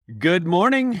Good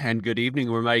morning and good evening.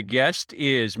 My guest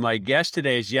today is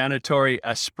Yanna-Torry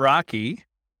Aspraki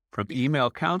from Email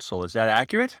Council. Is that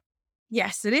accurate?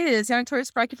 Yes, it is. Yanna-Torry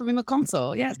Aspraki from Email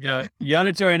Console. Yes. Yeah.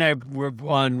 Yanna-Torry and I were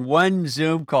on one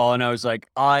Zoom call, and I was like,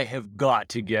 I have got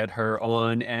to get her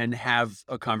on and have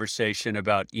a conversation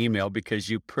about email because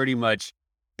you pretty much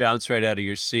bounce right out of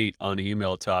your seat on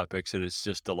email topics, and it's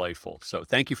just delightful. So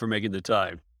thank you for making the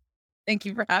time. Thank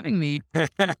you for having me.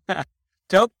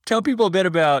 Tell people a bit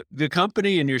about the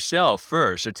company and yourself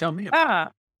first. So tell me.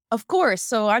 Of course.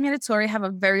 So I'm Yanna-Torry. I have a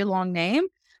very long name.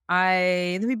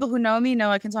 The people who know me know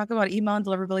I can talk about email and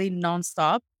deliverability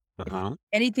nonstop. If Uh-huh.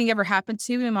 anything ever happened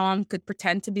to me, my mom could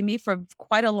pretend to be me for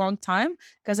quite a long time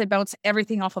because I bounce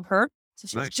everything off of her. So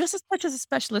she's Nice. just as much as a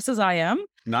specialist as I am.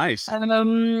 Nice.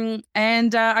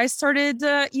 And I started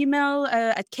email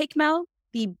at CakeMail,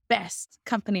 the best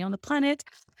company on the planet,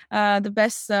 the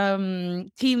best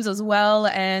teams as well.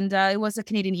 And it was a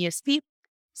Canadian ESP.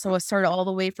 So I started all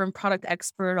the way from product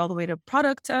expert all the way to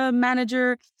product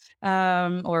manager,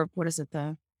 or what is it,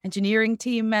 the engineering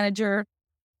team manager.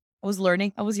 I was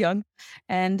learning. I was young,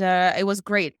 and it was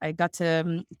great. I got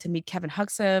to meet Kevin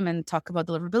Huxham and talk about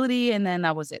deliverability, and then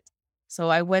that was it. So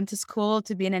I went to school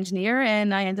to be an engineer,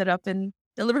 and I ended up in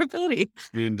deliverability.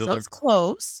 Being So it's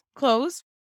delivered. close.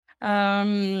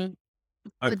 Um,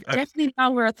 but definitely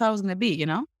not where I thought I was going to be.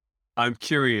 I'm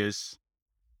curious.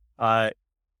 Uh,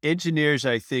 Engineers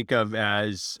I think of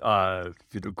as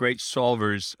great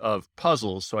solvers of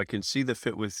puzzles, so I can see the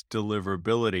fit with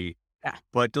deliverability. Yeah.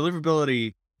 But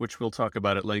deliverability, which we'll talk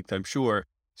about at length, I'm sure,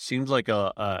 seems like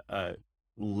a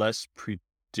less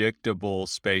predictable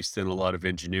space than a lot of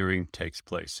engineering takes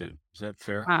place in. Is that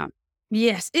fair?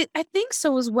 Yes, I think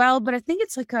so as well. But I think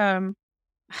it's like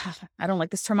I don't like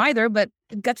this term either, but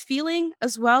gut feeling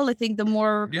as well. I think the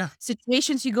more Yeah.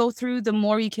 situations you go through, the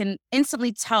more you can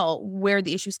instantly tell where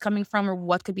the issue is coming from or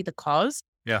what could be the cause.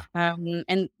 Yeah.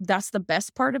 And that's the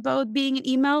best part about being an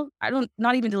email.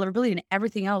 Not even deliverability and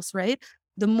everything else, right?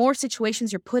 The more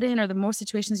situations you're put in or the more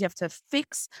situations you have to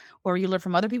fix or you learn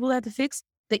from other people that have to fix,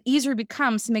 the easier it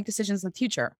becomes to make decisions in the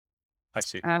future. I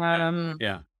see. Um,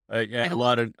 Yeah. A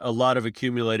lot of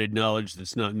accumulated knowledge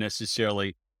that's not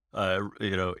necessarily,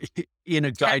 in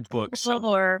a guidebook.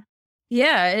 or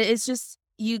yeah, it's just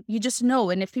you just know.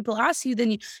 And if people ask you,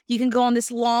 then you can go on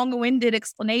this long-winded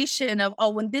explanation of, oh,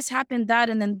 when this happened, that,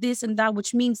 and then this and that,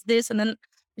 which means this, and then it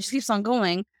just keeps on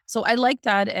going. So I like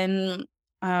that. And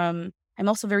I'm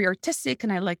also very artistic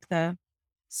and I like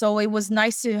so it was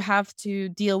nice to have to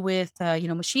deal with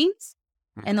machines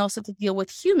and also to deal with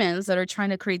humans that are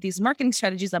trying to create these marketing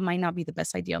strategies that might not be the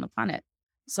best idea on the planet.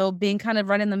 So being kind of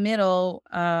right in the middle,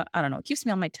 I don't know, it keeps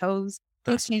me on my toes.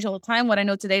 Things change all the time. What I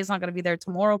know today is not going to be there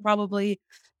tomorrow, probably.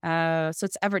 So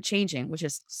it's ever changing, which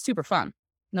is super fun.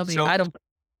 So, I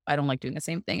don't like doing the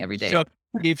same thing every day. so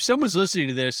if someone's listening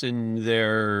to this and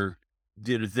their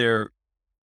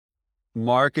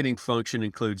marketing function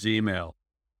includes email,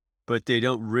 but they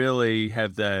don't really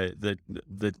have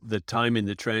the time in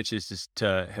the trenches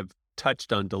to have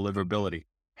touched on deliverability,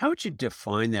 how would you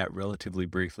define that relatively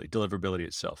briefly? Deliverability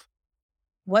itself.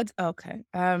 What? Okay.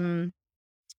 I'm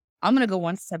gonna go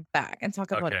one step back and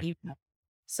talk about Okay. email.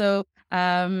 So,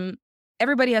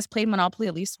 everybody has played Monopoly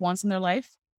at least once in their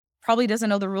life. Probably doesn't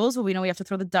know the rules, but we know we have to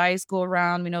throw the dice, go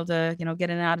around. We know get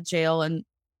in and out of jail, and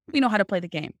we know how to play the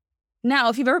game. Now,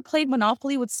 if you've ever played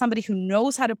Monopoly with somebody who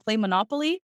knows how to play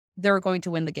Monopoly, they're going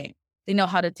to win the game. They know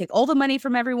how to take all the money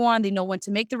from everyone. They know when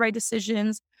to make the right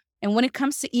decisions. And when it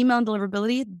comes to email and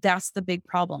deliverability, that's the big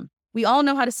problem. We all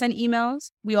know how to send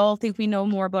emails. We all think we know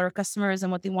more about our customers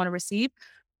and what they want to receive.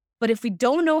 But if we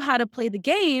don't know how to play the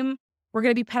game, we're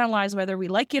going to be penalized whether we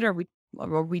like it or we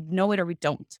know it or we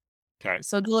don't. Okay.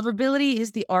 So deliverability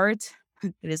is the art.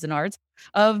 It is an art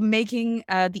of making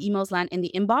the emails land in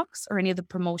the inbox or any of the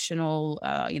promotional,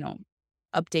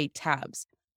 update tabs.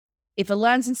 If it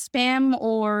lands in spam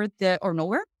or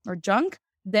nowhere or junk,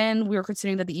 then we're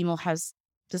considering that the email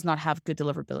does not have good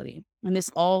deliverability. And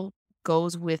this all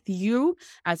goes with you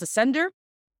as a sender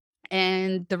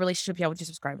and the relationship you have with your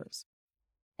subscribers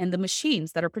and the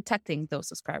machines that are protecting those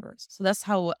subscribers. So that's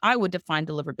how I would define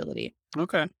deliverability.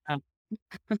 Okay. Um,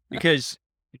 Because,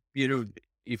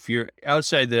 if you're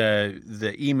outside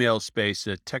the email space,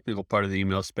 the technical part of the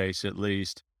email space, at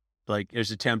least, like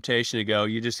there's a temptation to go,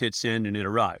 you just hit send and it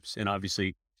arrives. And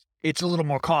obviously it's a little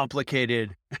more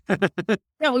complicated.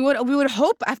 Yeah, we would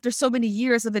hope after so many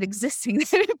years of it existing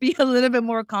that it'd be a little bit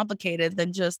more complicated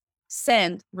than just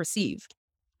send, receive.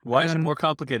 Why is it more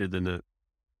complicated than that?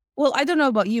 Well, I don't know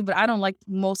about you, but I don't like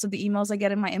most of the emails I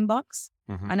get in my inbox.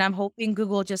 Mhm. And I'm hoping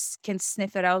Google just can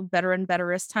sniff it out better and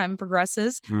better as time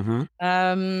progresses. Mhm.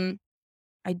 Um,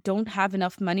 I don't have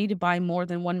enough money to buy more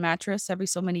than one mattress every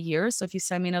so many years. So if you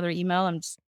send me another email, I'm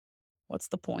just, what's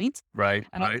the point? Right,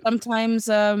 right. Sometimes,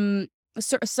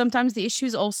 sometimes the issue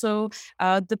is also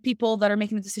the people that are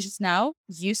making the decisions now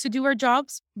used to do our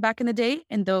jobs back in the day,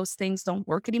 and those things don't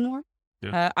work anymore.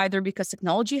 Yeah. Either because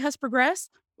technology has progressed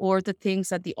or the things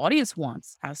that the audience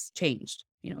wants has changed.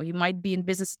 You know, you might be in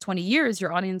business 20 years,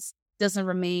 your audience doesn't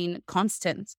remain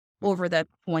constant over that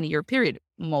 20-year period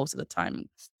most of the time.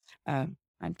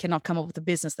 I cannot come up with a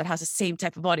business that has the same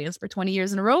type of audience for 20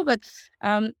 years in a row, but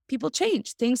people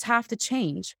change. Things have to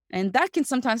change. And that can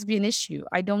sometimes be an issue.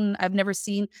 I've never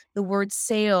seen the word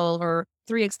sale or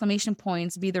three exclamation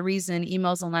points be the reason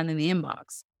emails don't land in the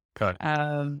inbox. Got it.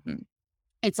 Um,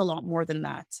 it's a lot more than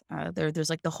that.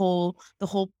 There's like the whole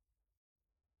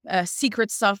secret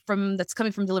stuff from that's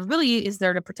coming from deliverability is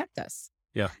there to protect us.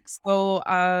 Yeah. So,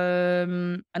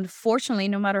 unfortunately,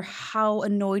 no matter how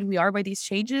annoyed we are by these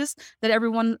changes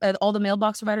that all the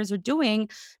mailbox providers are doing,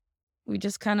 we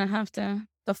just kind of have to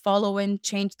follow and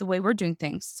change the way we're doing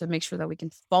things to make sure that we can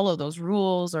follow those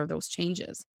rules or those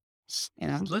changes. S You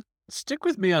know, Let stick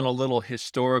with me on a little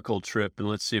historical trip, and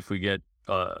let's see if we get,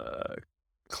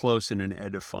 close in an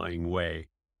edifying way.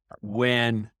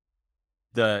 When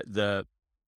the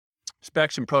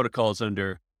specs and protocols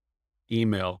under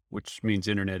email, which means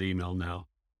internet email now,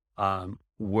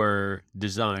 were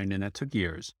designed, and that took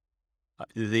years.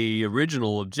 The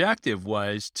original objective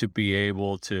was to be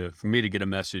able for me to get a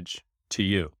message to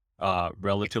you,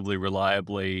 relatively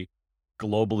reliably,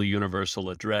 globally universal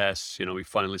address. You know, we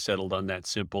finally settled on that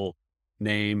simple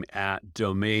name at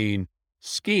domain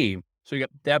scheme. So you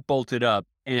got that bolted up.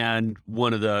 And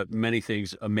one of the many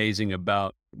things amazing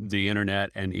about the internet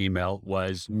and email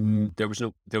was there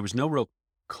was no real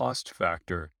cost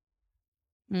factor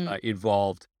mm,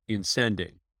 involved in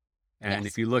sending. And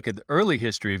if yes, you look at the early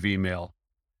history of email,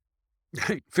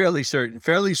 fairly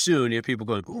soon, you have people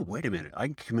going, "Oh, wait a minute, I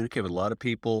can communicate with a lot of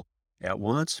people at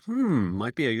once.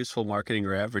 Might be a useful marketing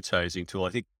or advertising tool." I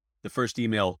think the first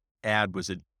email ad was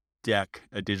a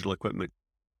digital equipment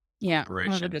yeah, one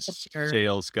of the good operations picture.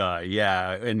 sales guy.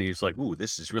 Yeah, and he's like, "Ooh,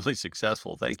 this is really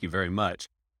successful. Thank you very much."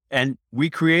 And we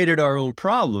created our own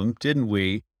problem, didn't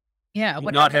we? Yeah,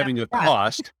 what Not happened having a after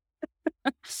cost.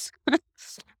 that?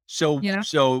 So, You know,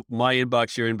 so my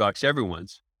inbox, your inbox,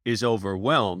 everyone's is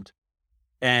overwhelmed.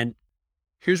 And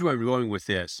here's where I'm going with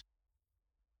this.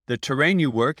 The terrain you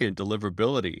work in,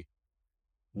 deliverability,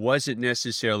 wasn't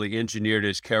necessarily engineered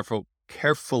as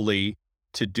carefully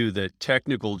to do the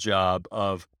technical job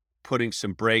of putting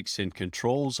some brakes and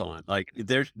controls on. Like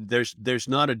there's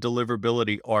not a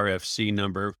deliverability RFC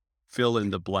number, fill in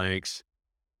the blanks.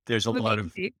 There's a would be lot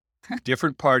of easy.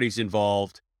 different parties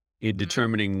involved in Mhm.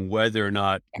 determining whether or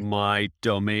not my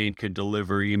domain can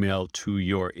deliver email to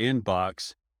your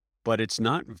inbox, but it's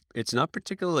not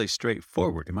particularly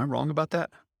straightforward. Am I wrong about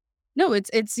that? No,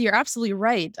 it's you're absolutely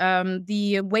right.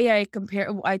 The way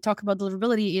I talk about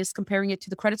deliverability is comparing it to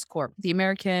the credit score, the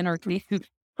American or Canadian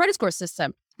credit score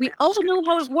system. We all know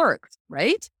how it works,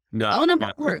 right? No. All know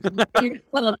how Yeah. it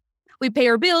works. We pay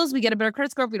our bills, we get a better credit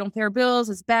score. If we don't pay our bills,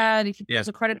 it's bad. If you Yeah. use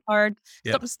a credit card,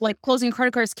 Yeah. stuff is like closing a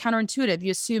credit card is counterintuitive.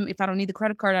 You assume if I don't need the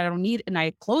credit card, I don't need, and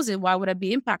I close it, why would I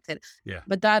be impacted? Yeah.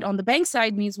 But that on the bank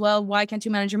side means, well, why can't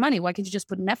you manage your money? Why can't you just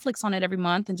put Netflix on it every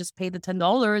month and just pay the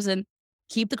 $10 and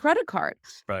keep the credit card?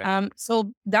 Right.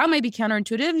 So that might be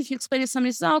counterintuitive. If you explain to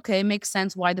somebody, say, okay, it makes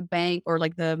sense why the bank or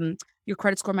like your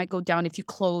credit score might go down if you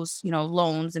close,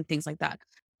 loans and things like that.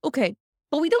 Okay,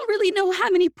 but we don't really know how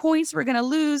many points we're gonna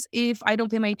lose if I don't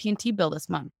pay my AT&T bill this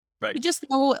month. Right. We just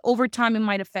know over time it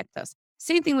might affect us.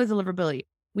 Same thing with deliverability.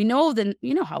 We know then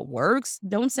you know how it works.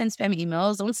 Don't send spam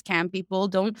emails. Don't scam people.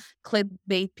 Don't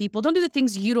clickbait people. Don't do the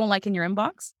things you don't like in your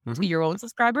inbox Mhm. to your own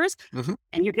subscribers, Mhm.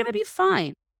 and you're gonna be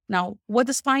fine. Now, what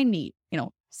does fine mean?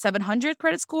 700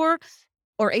 credit score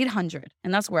or 800?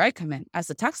 And that's where I come in as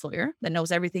a tax lawyer that knows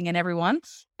everything and everyone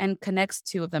and connects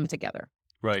two of them together.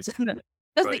 Right. So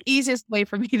that's the Right. easiest way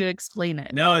for me to explain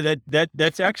it. No,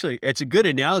 that's actually it's a good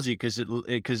analogy because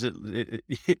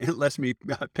it lets me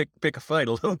pick a fight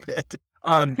a little bit.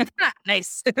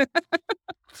 Nice.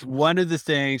 One of the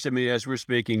things, I mean, as we're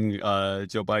speaking,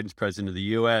 Joe Biden's president of the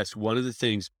U.S., one of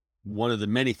the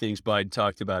many things Biden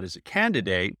talked about as a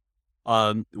candidate,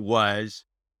 was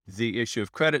the issue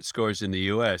of credit scores in the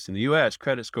U.S. In the U.S.,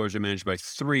 credit scores are managed by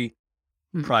three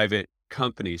Mm. private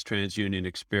companies: TransUnion,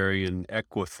 Experian,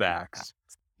 Equifax.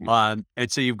 Yeah. And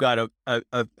so you've got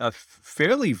a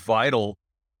fairly vital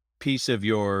piece of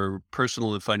your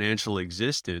personal and financial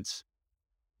existence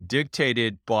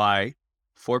dictated by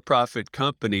for-profit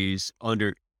companies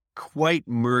under quite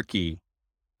murky,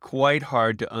 quite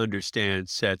hard to understand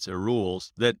sets of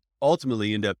rules that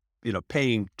ultimately end up,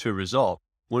 paying to resolve.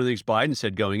 One of the things Biden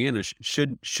said going in is,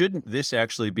 shouldn't this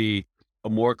actually be a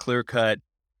more clear-cut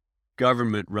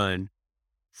government-run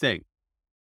thing?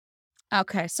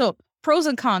 Okay, so pros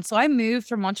and cons. So I moved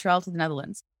from Montreal to the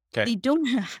Netherlands. Okay. They don't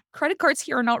credit cards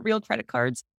here are not real credit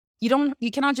cards. You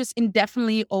cannot just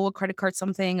indefinitely owe a credit card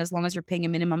something as long as you're paying a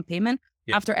minimum payment.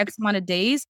 Yeah. After X amount of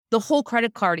days, the whole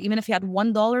credit card, even if you had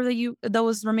 $1 that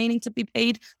was remaining to be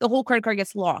paid, the whole credit card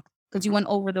gets locked because you went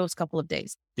over those couple of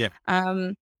days. Yeah.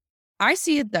 Um, I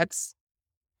see it that's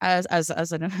as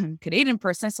a Canadian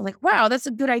person, it's like, wow, that's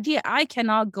a good idea. I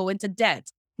cannot go into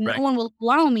debt. No Right. one will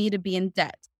allow me to be in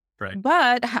debt. Right.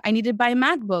 But I needed to buy a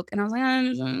MacBook, and I was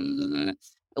like,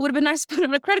 it would have been nice to put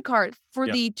in a credit card for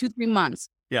Yeah. the 2, 3 months.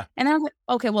 Yeah. And I was like,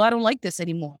 okay, well, I don't like this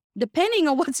anymore. Depending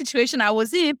on what situation I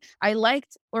was in, I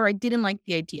liked or I didn't like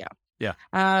the idea. Yeah.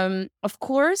 Of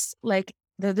course, like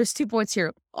there's 2 points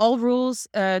here. All rules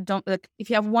don't like if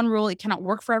you have one rule, it cannot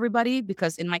work for everybody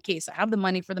because in my case, I have the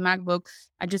money for the MacBook.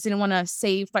 I just didn't want to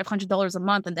save $500 a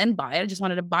month and then buy it. I just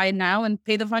wanted to buy it now and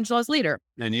pay the $500 later.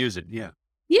 And use it. Yeah.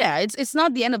 Yeah, it's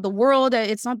not the end of the world.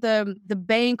 It's not the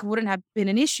bank wouldn't have been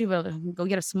an issue, but go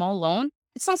get a small loan.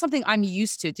 It's not something I'm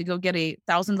used to go get a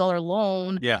 $1,000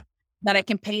 loan Yeah. that I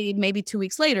can pay maybe 2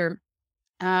 weeks later.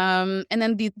 And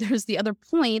then there's the other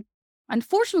point.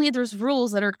 Unfortunately, there's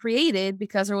rules that are created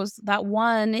because there was that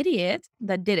one idiot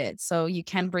that did it. So you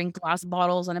can't bring glass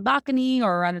bottles on a balcony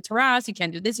or on a terrace. You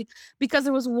can't do this because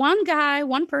there was one guy,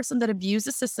 one person that abused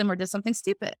the system or did something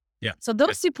stupid. Yeah. So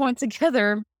those 2 points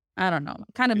together, I don't know,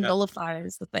 kind of Yeah.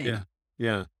 nullifies the thing. Yeah.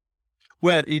 Yeah.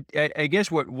 Well, I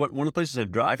guess what one of the places I'm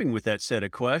driving with that set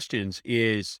of questions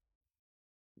is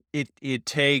it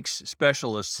takes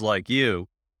specialists like you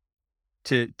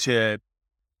to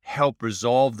help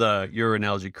resolve your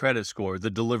analogy credit score,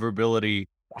 the deliverability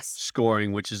Yes.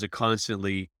 scoring, which is a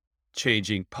constantly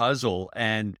changing puzzle.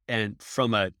 And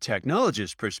from a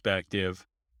technologist perspective,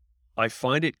 I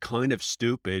find it kind of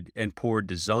stupid and poor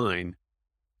design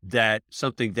that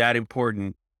something that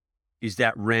important is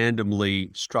that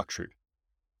randomly structured.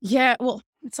 Yeah, well,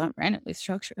 it's not randomly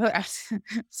structured.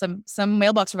 Some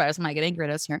mailbox providers might get angry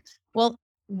at us here. Well,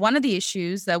 one of the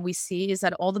issues that we see is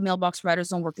that all the mailbox providers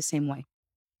don't work the same way.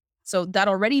 So that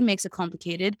already makes it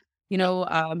complicated.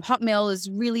 Hotmail is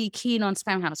really keen on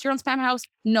Spam House. You're on Spam House,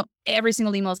 no, every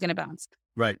single email is going to bounce.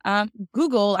 Right.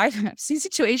 Google, I've seen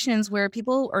situations where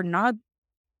people are not,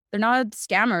 they're not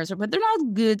scammers, but they're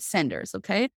not good senders.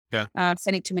 Okay. Yeah.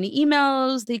 Sending too many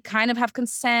emails. They kind of have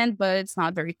consent, but it's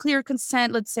not very clear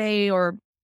consent, let's say, or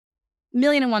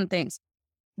million and one things.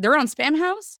 They're on Spam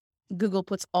House. Google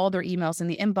puts all their emails in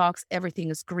the inbox. Everything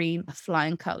is green,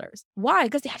 flying colors. Why?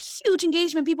 Because they have huge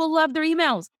engagement. People love their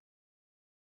emails.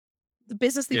 The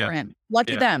business they Yeah. were in.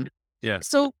 Lucky Yeah. them. Yeah.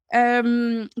 So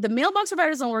the mailbox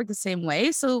providers don't work the same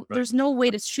way. So Right. there's no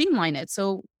way to streamline it.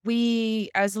 So we,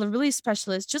 as a release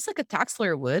specialist, just like a tax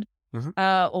lawyer would, Mhm.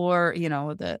 or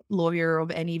the lawyer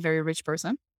of any very rich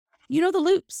person, the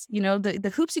loops,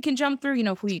 the hoops you can jump through,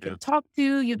 who you Yeah. can talk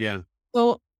to. Yeah.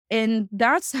 So, and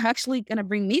that's actually going to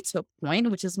bring me to a point,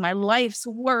 which is my life's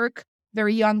work,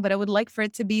 very young, but I would like for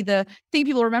it to be the thing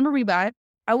people remember me by.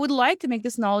 I would like to make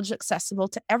this knowledge accessible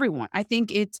to everyone. I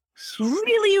think it's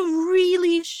really,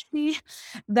 really shitty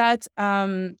that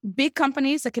big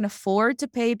companies that can afford to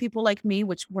pay people like me,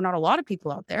 which we're not a lot of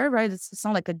people out there, right? It's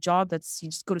not like a job that's you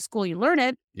just go to school, you learn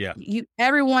it. Yeah.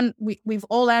 We've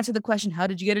all answered the question, how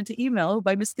did you get into email?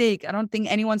 By mistake. I don't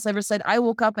think anyone's ever said, I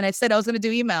woke up and I said I was going to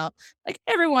do email. Like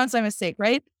everyone's by mistake,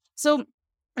 right? So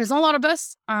there's a lot of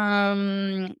us.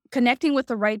 Connecting with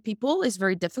the right people is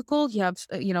very difficult. You have,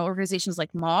 organizations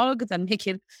like MOG that make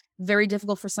it very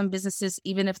difficult for some businesses,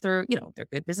 even if they're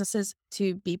good businesses,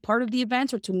 to be part of the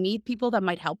event or to meet people that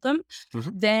might help them.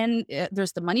 Mhm. Then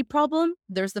there's the money problem.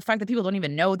 There's the fact that people don't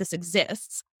even know this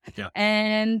exists. Yeah.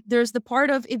 And there's the part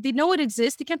of if they know it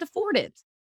exists, they can't afford it.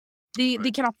 They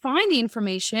Right. cannot find the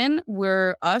information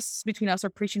where between us are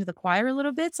preaching to the choir a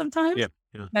little bit sometimes. Yeah.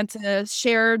 Yeah. And to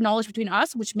share knowledge between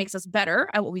us, which makes us better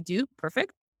at what we do.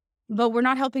 Perfect. But we're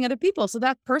not helping other people. So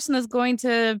that person is going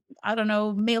to, I don't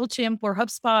know, MailChimp or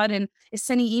HubSpot and is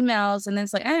sending emails. And then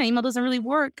it's like, email doesn't really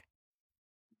work.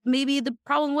 Maybe the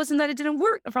problem wasn't that it didn't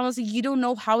work. The problem is that you don't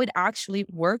know how it actually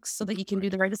works so that you can do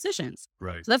the right decisions.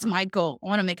 Right. So that's my goal. I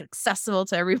want to make it accessible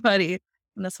to everybody.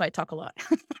 And that's why I talk a lot.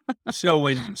 So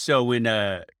when someone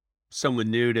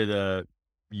new to the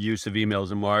use of email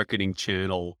as a marketing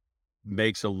channel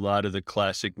makes a lot of the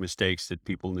classic mistakes that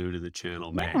people new to the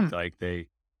channel make, Yeah. like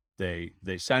They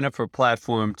sign up for a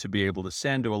platform to be able to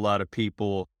send to a lot of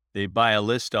people. They buy a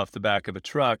list off the back of a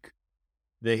truck.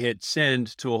 They hit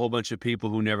send to a whole bunch of people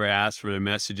who never asked for their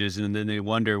messages, and then they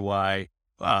wonder why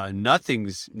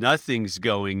nothing's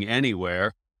going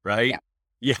anywhere, right? Yeah.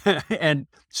 Yeah, and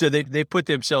so they put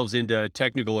themselves into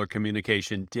technical or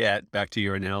communication debt. Back to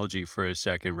your analogy for a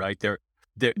second, right?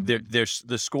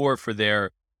 The score for their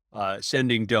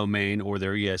sending domain or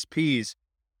their ESP's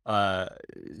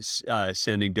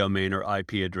sending domain or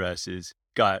IP addresses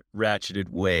got ratcheted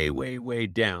way, way, way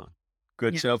down.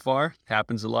 Good Yeah. so far?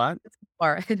 Happens a lot?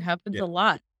 Or it happens Yeah. a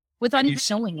lot without And you even s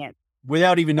knowing it.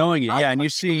 without even knowing it, Lot yeah, and of you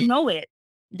people see know it.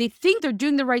 They think they're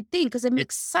doing the right thing because it it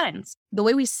makes sense. The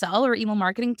way we sell our email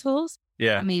marketing tools, I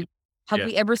yeah, mean, have yeah,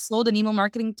 we ever sold an email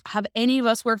marketing have any of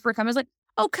us work for a company that's like,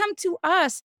 "Oh, come to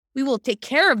us. We will take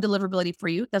care of deliverability for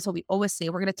you." That's what we always say.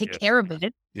 We're gonna take yes, care of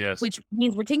it, yes, which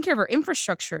means we're taking care of our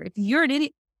infrastructure. If you're an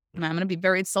idiot, man, I'm gonna be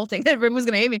very insulting. Everyone's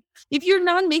gonna hate me. If you're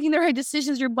not making the right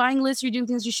decisions, you're buying lists, you're doing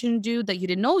things you shouldn't do that you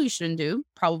didn't know you shouldn't do,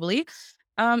 probably.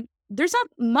 There's not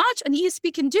much an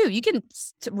ESP can do. You can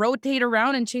rotate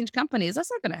around and change companies.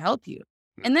 That's not going to help you.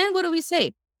 mm, And then what do we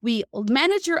say? We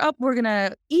manage your up. We're going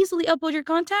to easily upload your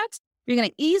contacts. You're going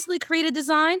to easily create a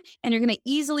design and you're going to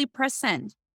easily press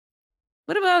send.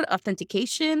 What about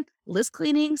authentication, list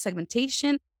cleaning,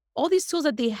 segmentation, all these tools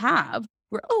that they have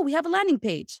where, oh, we have a landing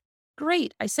page.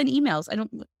 Great. I send emails. I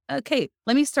don't, okay,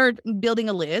 let me start building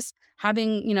a list,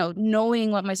 having,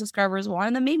 knowing what my subscribers want.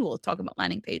 And then maybe we'll talk about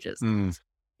landing pages. mm,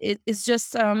 It's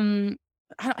just,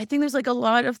 I think there's like a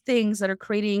lot of things that are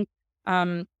creating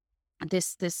um,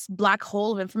 this black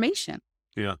hole of information.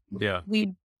 yeah, yeah,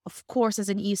 We, of course, as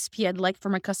an ESP, I'd like for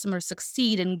my customers to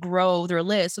succeed and grow their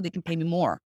list so they can pay me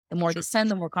more. The more they sure,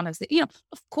 send, the more contacts they,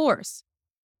 of course.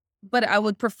 But I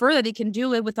would prefer that they can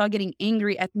do it without getting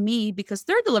angry at me because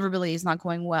their deliverability is not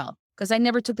going well. Because I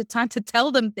never took the time to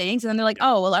tell them things. And then they're like,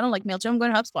 yeah, oh, well, I don't like MailChimp. I'm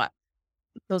going to HubSpot.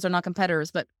 Those are not competitors,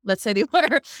 but let's say they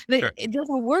were. sure, It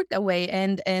doesn't work that way.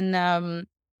 And in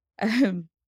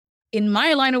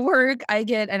my line of work, I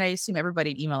get, and I assume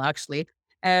everybody in email actually,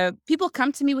 people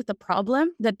come to me with a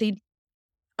problem that they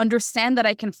understand that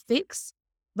I can fix,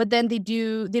 but then they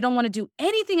don't want to do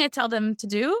anything I tell them to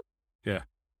do, yeah,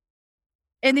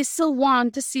 and they still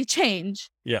want to see change.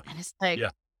 yeah, And it's like, yeah,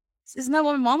 isn't that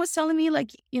what my mom was telling me?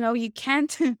 Like, you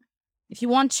can't, if you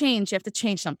want change, you have to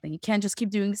change something. You can't just keep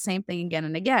doing the same thing again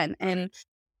and again. And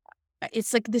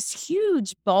it's like this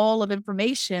huge ball of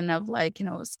information of like,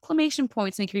 exclamation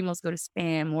points make your emails go to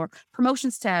spam or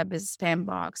promotions tab is spam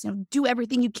box. Do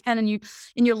everything you can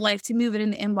in your life to move it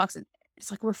in the inbox. And it's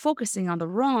like we're focusing on the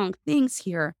wrong things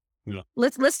here. yeah,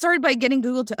 Let's start by getting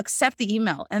Google to accept the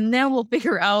email and then we'll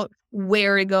figure out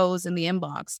where it goes in the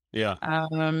inbox. yeah,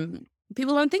 Um,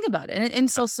 People don't think about it. And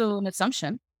it's also an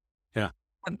assumption. yeah,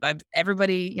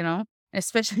 Everybody,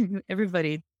 especially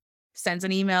everybody sends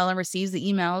an email and receives the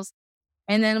emails.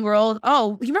 And then we're all,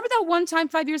 oh, you remember that one time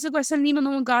 5 years ago I sent an email,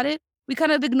 no one got it? We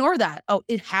kind of ignore that. Oh,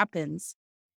 it happens.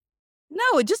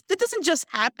 No, it doesn't just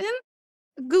happen.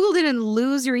 Google didn't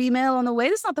lose your email on the way.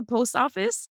 That's not the post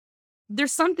office.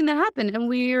 There's something that happened and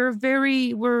we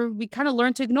kind of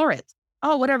learn to ignore it.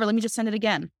 Oh, whatever. Let me just send it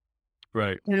again.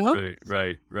 right, You know? right,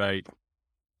 right, right.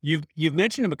 You've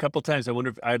mentioned him a couple times. I wonder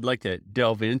if I'd like to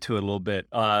delve into it a little bit.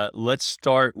 Let's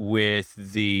start with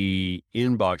the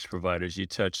inbox providers. You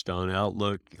touched on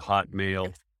Outlook,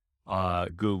 Hotmail,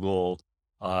 Google,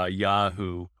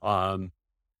 Yahoo.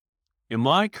 Am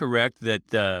I correct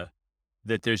that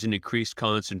there's an increased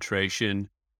concentration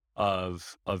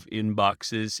of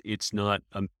inboxes? It's not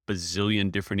a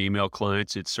bazillion different email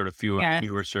clients. It's sort of fewer Yeah.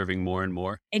 fewer serving more and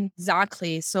more.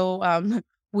 Exactly. So,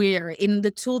 we're in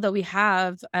the tool that we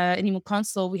have, in Email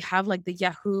Console, we have like the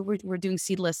Yahoo, we're doing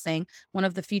seed listing, one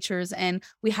of the features, and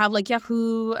we have like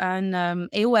Yahoo and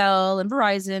AOL and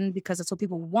Verizon because that's what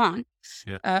people want.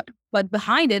 Yeah, Uh, but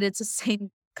behind it, it's the same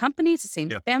company, it's the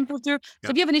same yeah, spam filter. So yeah,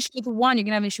 if you have an issue with one, you're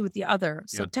gonna have an issue with the other.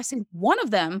 So yeah, testing one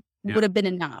of them yeah, would have been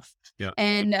enough. yeah.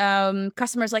 And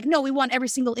customers like, no, we want every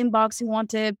single inbox. We want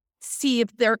to see if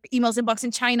their emails inbox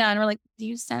in China. And we're like, do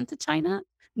you send to China?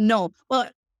 No. Well,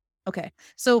 okay.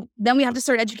 So then we have to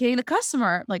start educating the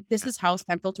customer. Like, this is how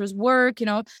spam filters work.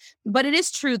 But it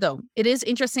is true, though. It is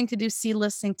interesting to do seed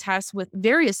listing tests with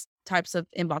various types of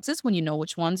inboxes when you know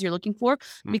which ones you're looking for,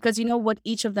 Mm, because you know what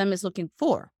each of them is looking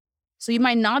for. So you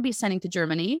might not be sending to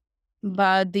Germany,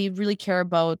 but they really care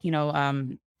about,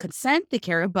 consent. They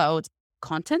care about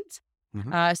content.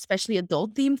 mhm. Especially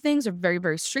adult themed things are very,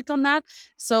 very strict on that.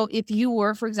 So if you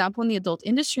were, for example, in the adult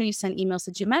industry and you sent emails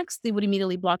to GMX, they would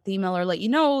immediately block the email or let you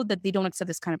know that they don't accept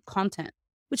this kind of content.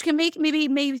 which can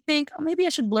maybe think, oh, maybe I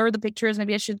should blur the pictures,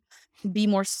 maybe I should be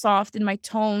more soft in my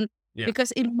tone Yeah.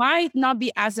 because it might not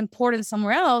be as important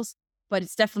somewhere else, but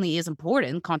it's definitely is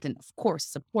important. Content, of course,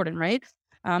 is important, right?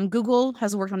 Google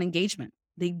has worked on engagement.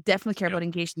 They definitely care Yeah. about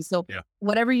engagement. So Yeah.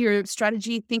 whatever your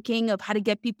strategy thinking of how to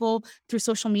get people through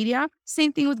social media,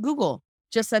 same thing with Google.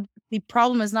 Just that the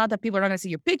problem is not that people are not going to see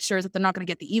your pictures, that they're not going to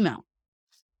get the email.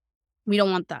 We don't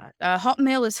want that.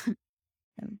 Hotmail is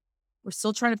we're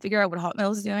still trying to figure out what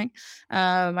Hotmail is doing.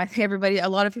 I think a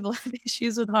lot of people have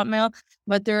issues with Hotmail,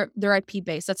 but they're IP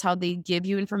based. That's how they give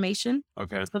you information.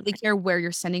 Okay. So they care where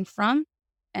you're sending from,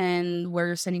 and where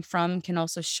you're sending from can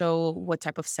also show what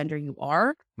type of sender you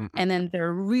are. Mhm. And then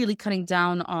they're really cutting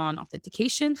down on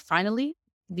authentication. Finally,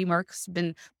 DMARC's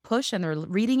been pushed, and they're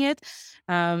reading it.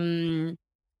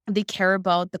 They care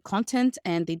about the content,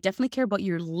 and they definitely care about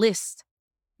your list.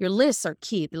 Your lists are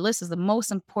key. The list is the most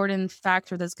important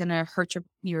factor that's gonna hurt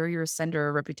your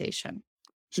sender reputation.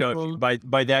 So if, People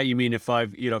by that you mean if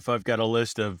I've got a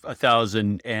list of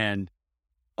 1,000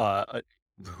 uh,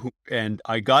 and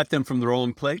I got them from the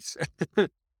wrong place,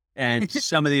 and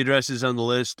some of the addresses on the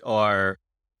list are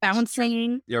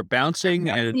bouncing, they're bouncing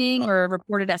or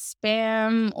reported as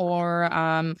spam, or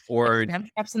like or spam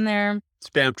traps in there.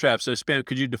 spam traps. So spam.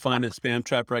 Could you define a spam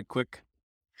trap right quick?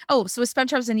 Oh, so a spam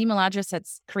trap is an email address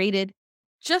that's created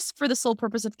just for the sole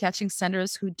purpose of catching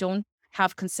senders who don't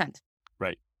have consent.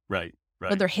 Right. Right. But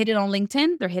Right. they're hidden on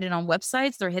LinkedIn, they're hidden on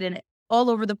websites, they're hidden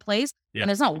all over the place. Yeah. And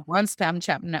there's not one spam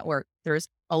trap network. There's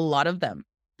a lot of them.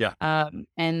 Yeah.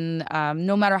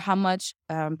 No matter how much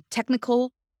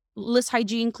technical list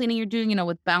hygiene cleaning you're doing,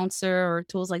 with Bouncer or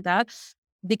tools like that,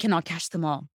 they cannot catch them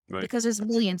all Right. because there's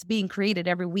millions being created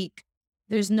every week.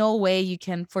 There's no way you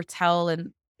can foretell,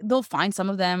 and they'll find some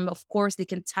of them. Of course, they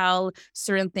can tell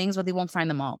certain things, but they won't find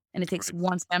them all. And it takes Right.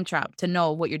 one spam trap to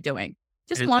know what you're doing.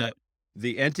 Just And one.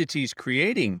 the entities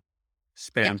creating Yeah.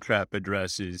 spam trap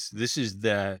addresses. This is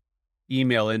the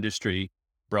email industry,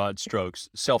 broad strokes,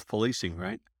 self-policing,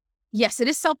 right? Yes, it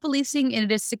is self-policing and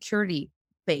it is security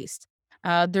based.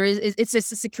 It's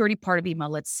just a security part of email,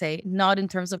 let's say, not in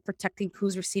terms of protecting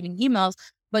who's receiving emails,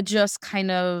 but just kind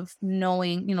of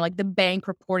knowing, like the bank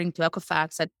reporting to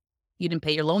Equifax that you didn't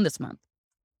pay your loan this month.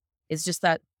 It's just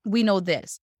that we know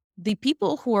this. The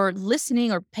people who are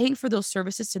listening or paying for those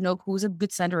services to know who's a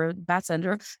good sender or a bad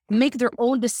sender make their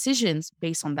own decisions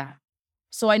based on that.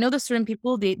 So I know that certain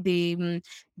people they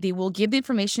will give the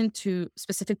information to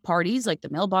specific parties like the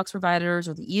mailbox providers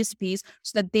or the ESPs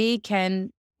so that they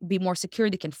can be more secure.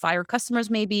 They can fire customers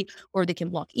maybe, or they can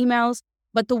block emails.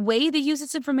 But the way they use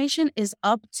this information is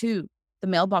up to the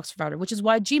mailbox provider, which is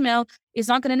why Gmail is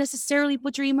not going to necessarily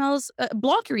put your emails,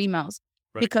 block your emails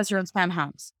Right. because you're on Spam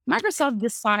House. Microsoft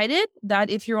decided that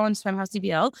if you're on Spam House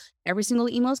DBL, every single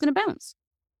email is going to bounce.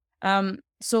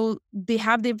 So they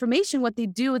have the information. What they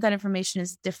do with that information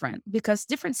is different because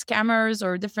different scammers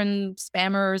or different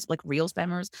spammers, like real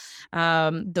spammers,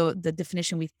 the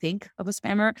definition we think of a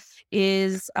spammer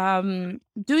is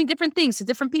doing different things to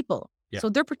different people. Yeah. So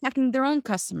they're protecting their own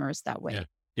customers that way.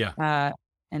 Yeah.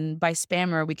 And by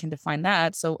spammer, we can define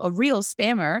that. So a real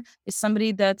spammer is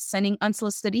somebody that's sending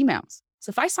unsolicited emails. So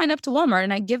if I sign up to Walmart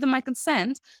and I give them my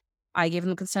consent, I gave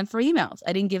them consent for emails.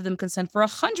 I didn't give them consent for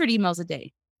 100 emails a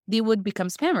day. They would become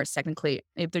spammers technically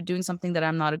if they're doing something that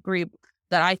I'm not agreeable,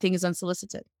 that I think is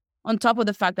unsolicited. On top of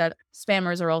the fact that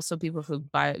spammers are also people who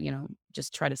buy,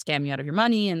 just try to scam you out of your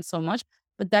money and so much.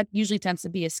 But that usually tends to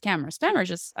be a scammer. Spammer is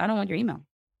just, I don't want your email.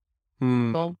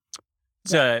 Hmm.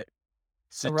 So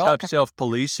It's a we're all tough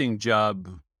self-policing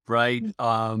job, right?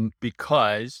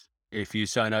 Because if you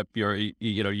sign up your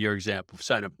example,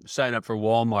 sign up for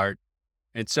Walmart,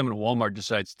 and someone at Walmart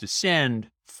decides to send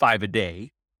 5 a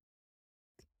day,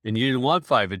 and you didn't want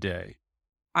 5 a day.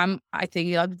 I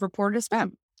think I'd report it as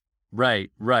spam.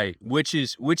 Right. Which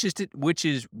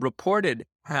is reported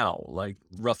how, like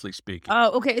roughly speaking.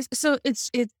 Oh, okay. So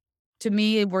to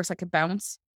me, it works like a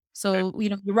bounce. So,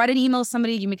 you write an email to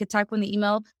somebody, you make a typo in the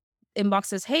email, inbox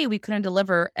says, hey, we couldn't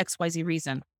deliver XYZ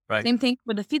reason. Right. Same thing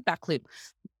with the feedback loop.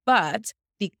 But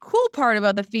the cool part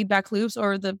about the feedback loops,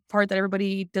 or the part that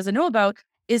everybody doesn't know about,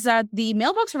 is that the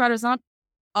mailbox provider is not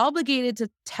obligated to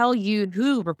tell you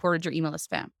who reported your email as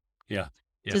spam. Yeah.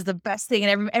 Which is the best thing.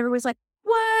 And everybody's like,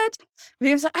 what?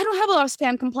 Because I don't have a lot of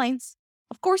spam complaints.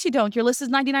 Of course you don't. Your list is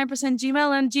 99%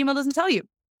 Gmail and Gmail doesn't tell you.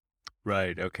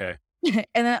 Right. Okay. And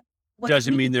then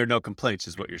Doesn't mean there are no complaints,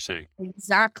 is what you're saying.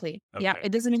 Exactly. Yeah. Okay.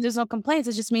 It doesn't mean there's no complaints.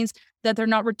 It just means that they're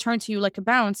not returned to you like a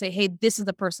bounce. Say, hey, this is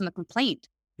the person that complained.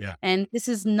 Yeah. And this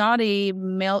is not a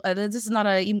this is not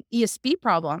a ESP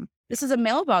problem. This is a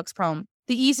mailbox problem.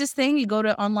 The easiest thing, you go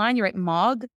to online, you write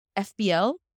MOG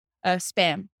FBL,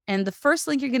 spam. And the first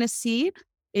link you're going to see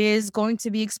is going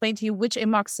to be explained to you which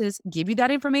inboxes give you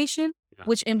that information, Yeah.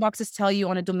 which inboxes tell you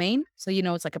on a domain. So,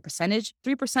 it's like a percentage.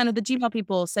 3% of the Gmail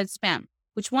people said spam.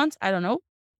 Which ones? I don't know.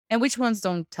 And which ones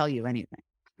don't tell you anything.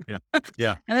 Yeah.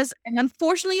 Yeah. And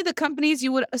unfortunately, the companies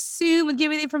you would assume would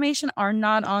give you the information are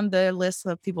not on the list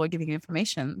of people who are giving you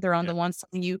information. They're on Yeah. the ones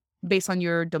telling you based on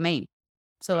your domain.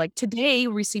 So like today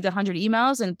we received 100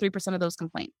 emails and 3% of those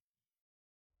complain.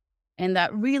 And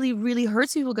that really, really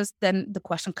hurts people because then the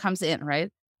question comes in, right?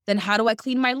 Then how do I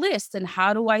clean my list? And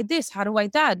how do I this? How do I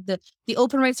that? The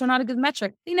open rates are not a good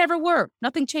metric. They never were.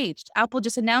 Nothing changed. Apple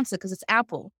just announced it because it's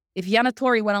Apple. If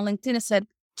Yanna-Torry went on LinkedIn and said,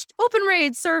 open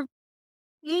rates are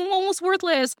almost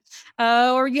worthless,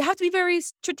 or you have to be very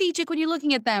strategic when you're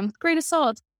looking at them, grain of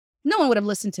salt, no one would have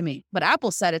listened to me. But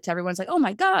Apple said it to everyone. It's like, oh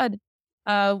my God,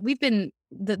 we've been,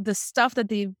 the stuff that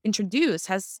they've introduced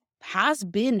has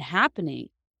been happening.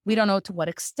 We don't know to what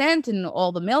extent and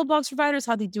all the mailbox providers,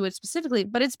 how they do it specifically,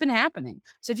 but it's been happening.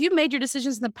 So if you made your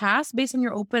decisions in the past based on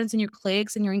your opens and your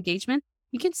clicks and your engagement,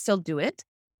 you can still do it.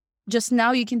 Just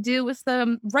now you can do it with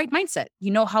the right mindset.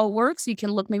 You know how it works. You can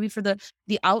look maybe for the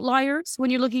outliers when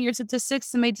you're looking at your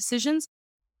statistics to make decisions.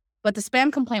 But the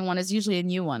spam complaint one is usually a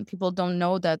new one. People don't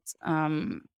know that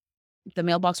the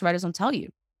mailbox providers don't tell you.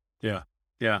 Yeah.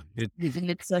 Yeah. And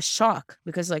it's a shock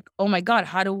because like, oh my God,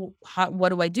 what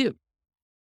do I do?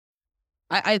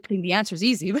 I think the answer is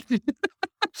easy,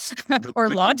 or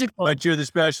logical. But you're the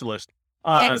specialist.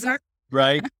 Exactly.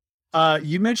 Right?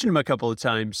 You mentioned him a couple of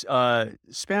times.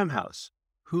 Spam House.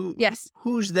 Yes.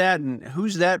 Who's that and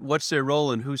who's that? What's their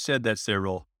role and who said that's their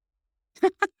role?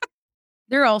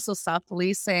 They're also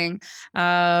self-policing.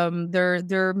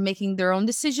 They're making their own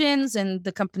decisions and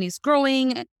the company's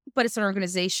growing, but it's an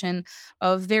organization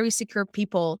of very secure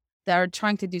people that are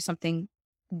trying to do something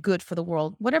good for the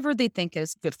world, whatever they think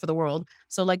is good for the world.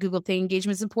 So like Google think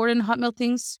engagement is important, Hotmail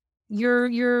thinks your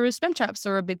spam traps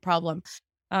are a big problem.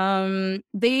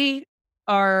 They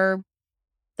are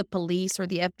the police or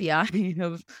the FBI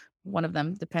of one of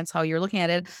them, depends how you're looking at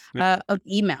it, of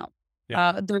email.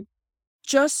 Yeah. They're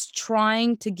just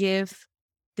trying to give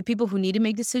the people who need to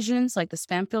make decisions, like the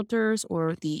spam filters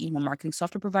or the email marketing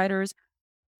software providers,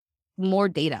 more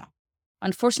data.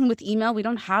 Unfortunately, with email, we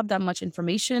don't have that much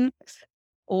information,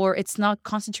 or it's not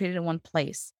concentrated in one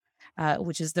place,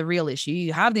 which is the real issue.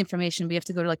 You have the information, but you have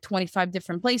to go to like 25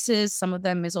 different places. Some of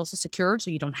them is also secured, so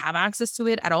you don't have access to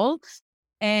it at all.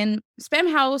 And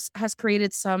Spam House has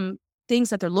created some things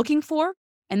that they're looking for.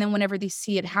 And then whenever they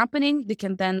see it happening, they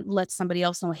can then let somebody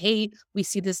else know, hey, we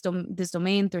see this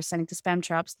domain, they're sending to spam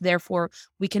traps. Therefore,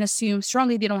 we can assume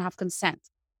strongly they don't have consent.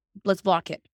 Let's block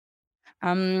it.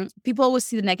 People always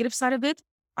see the negative side of it.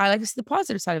 I like to see the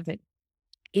positive side of it.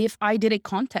 If I did a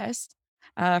contest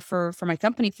for my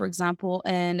company, for example,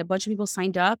 and a bunch of people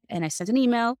signed up and I sent an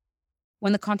email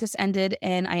when the contest ended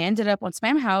and I ended up on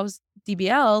Spam House,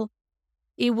 DBL,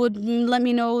 it would let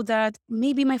me know that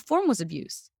maybe my form was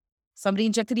abused. Somebody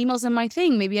injected emails in my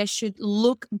thing. Maybe I should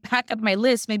look back at my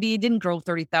list. Maybe it didn't grow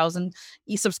 30,000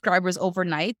 subscribers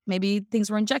overnight. Maybe things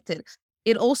were injected.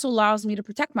 It also allows me to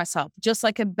protect myself. Just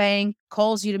like a bank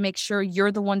calls you to make sure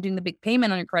you're the one doing the big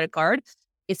payment on your credit card.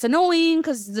 It's annoying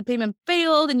because the payment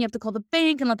failed and you have to call the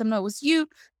bank and let them know it was you.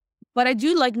 But I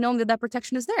do like knowing that that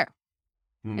protection is there.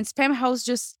 And Spam House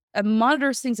just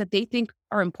monitors things that they think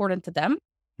are important to them.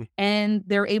 And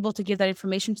they're able to give that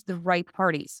information to the right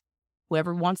parties.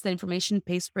 Whoever wants that information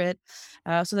pays for it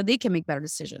so that they can make better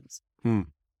decisions.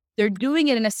 They're doing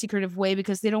it in a secretive way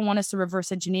because they don't want us to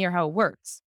reverse engineer how it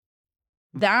works.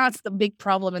 That's the big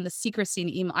problem in the secrecy in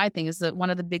email, I think, is that one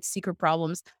of the big secret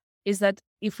problems is that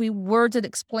if we were to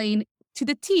explain to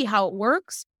the T how it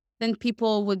works, then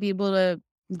people would be able to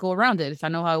go around it. If I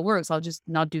know how it works, I'll just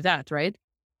not do that, right?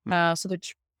 So they're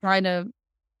trying to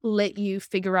let you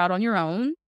figure out on your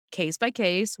own, case by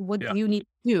case, what you need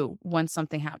to do when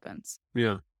something happens.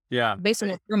 Yeah. Yeah. Based on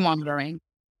what you're monitoring.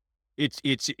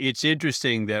 It's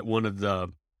interesting that one of the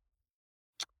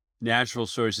natural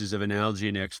sources of analogy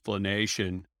and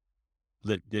explanation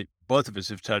that both of us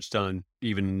have touched on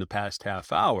even in the past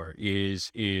half hour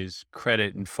is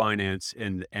credit and finance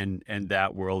and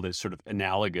that world is sort of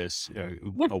analogous,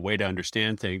 a way to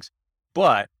understand things.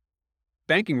 But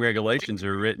banking regulations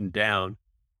are written down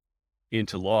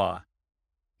into law.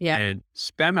 Yeah. And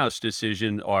Spam House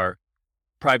decisions are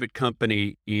private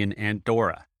company in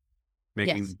Andorra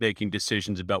making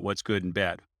decisions about what's good and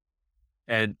bad.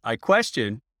 And I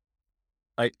question,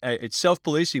 it's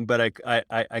self-policing, but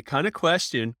I kind of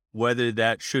question whether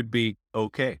that should be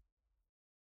okay.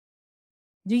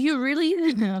 Do you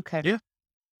really? Okay. Yeah.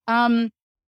 We're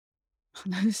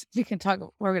going to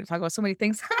talk about so many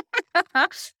things.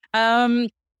 um,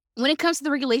 when it comes to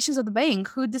the regulations of the bank,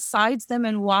 who decides them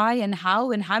and why and how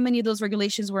many of those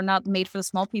regulations were not made for the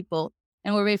small people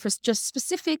and were made for just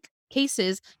specific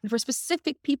cases and for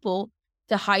specific people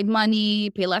to hide money,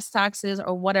 pay less taxes,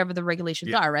 or whatever the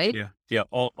regulations Yeah, are, right? yeah, yeah.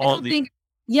 I don't think,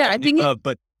 yeah, I think,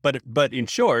 But in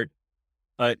short,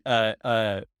 a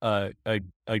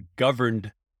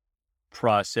governed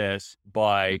process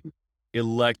by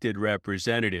elected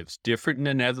representatives, different in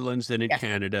the Netherlands than in yes,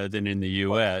 Canada than in the of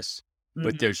course. U.S.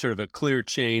 But Mhm. there's sort of a clear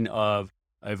chain of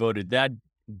I voted that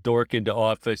dork into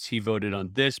office. He voted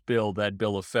on this bill. That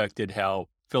bill affected how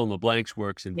fill in the blanks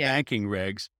works in Yeah. banking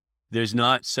regs. There's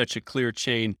not such a clear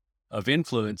chain of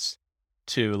influence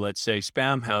to, let's say,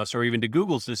 Spam House or even to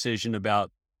Google's decision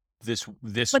about this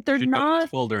But they're should go in this not,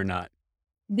 folder or not.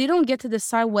 they don't get to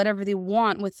decide whatever they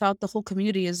want without the whole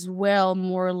community as well,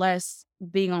 more or less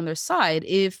being on their side.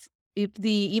 If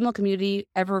the email community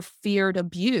ever feared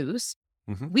abuse,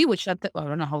 Hmm. we would shut the, well, I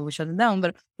don't know how we would shut them down,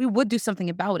 but we would do something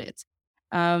about it.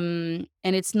 And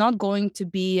it's not going to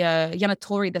be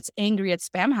Yanna-Torry that's angry at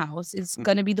Spam House. It's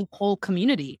going to be the whole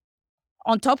community.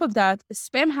 On top of that,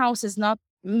 Spam House is not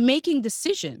making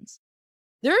decisions.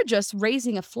 They're just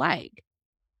raising a flag.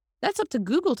 That's up to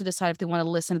Google to decide if they want to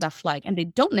listen to that flag, and they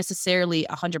don't necessarily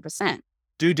 100%.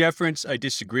 Due deference, I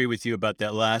disagree with you about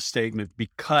that last statement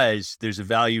because there's a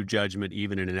value judgment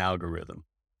even in an algorithm.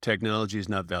 Technology is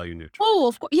not value neutral. Oh,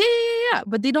 of course. Yeah, yeah, yeah, yeah.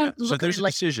 But they Yeah. don't So look at there's it a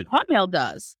like decision, Hotmail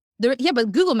does. Yeah,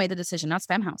 but Google made the decision, not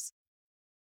Spam House.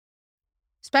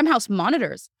 Spam House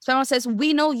monitors. Spam House says,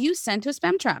 we know you sent to a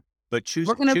spam trap. but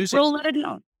We're gonna we'll let it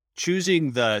know.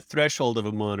 choosing the threshold of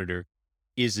a monitor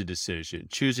is a decision.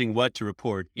 Choosing what to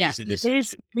report is Yes, a it is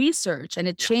decision. research and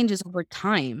it Yeah. changes over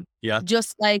time. Yeah.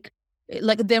 Just like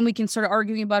then we can start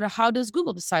arguing about how does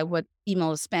Google decide what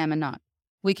email is spam and not.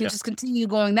 We can Yeah. just continue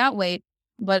going that way,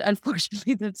 but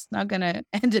unfortunately, that's not gonna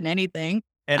end in anything.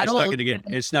 And I it's not don't going to get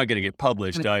it's not going to get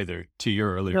published either. To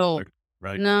your earlier no, point,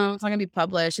 right? no, it's not gonna be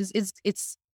published.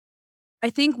 It's I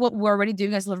think what we're already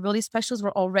doing as livability specialists, we're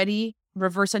already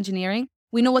reverse engineering.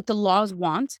 We know what the laws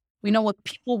want. We know what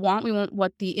people want. We want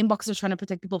what the inboxes are trying to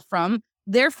protect people from.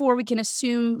 Therefore, we can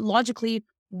assume logically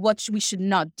what we should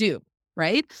not do,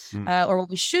 right? Mm. Or what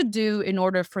we should do in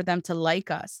order for them to like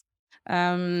us.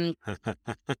 Um,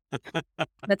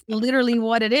 that's literally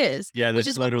what it is, Yeah, which that's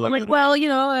is what literally like, well,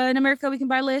 in America we can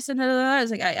buy lists and da, da, da. It's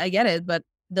like I get it, but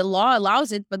the law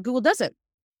allows it, but Google doesn't.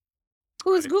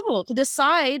 Who is right, Google to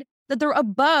decide that they're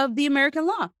above the American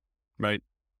law? right,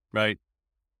 right.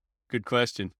 Good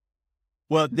question.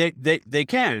 Well, they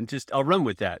can just. I'll run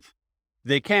with that.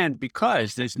 They can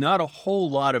because there's not a whole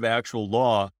lot of actual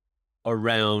law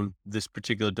around this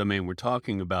particular domain we're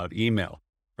talking about, email,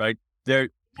 right? There,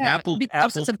 Yeah, because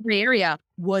Apple, it's a gray area.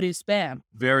 What is spam?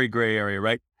 very gray area,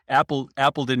 right? Apple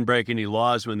didn't break any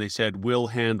laws when they said we'll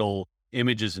handle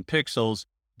images and pixels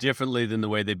differently than the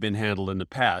way they've been handled in the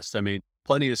past. I mean,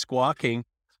 plenty of squawking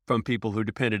from people who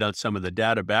depended on some of the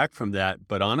data back from that,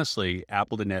 but honestly,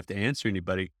 Apple didn't have to answer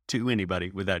anybody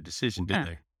with that decision, did Yeah,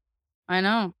 they? I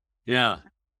know. Yeah,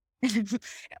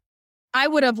 I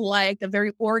would have liked a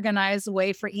very organized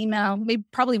way for email. Maybe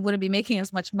probably wouldn't be making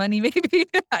as much money, maybe.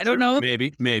 I don't sure, know.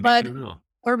 maybe I But don't know.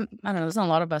 or I don't know, there's not a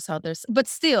lot of us out there. But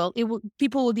still, it will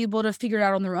people will be able to figure it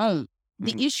out on their own.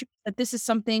 The Mhm. issue that this is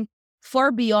something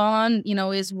far beyond,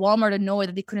 is Walmart annoyed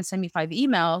that they couldn't send me 5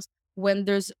 emails when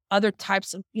there's other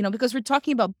types of, because we're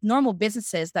talking about normal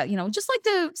businesses that, just like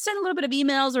to send a little bit of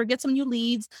emails or get some new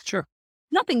leads. Sure,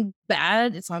 Nothing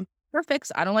bad. It's not perfect.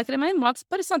 So I don't like it in my inbox,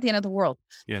 but it's not the end of the world.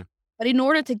 yeah. But in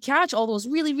order to catch all those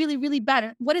really, really, really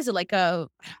bad, what is it like I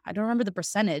don't remember the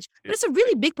percentage, Yeah, but it's a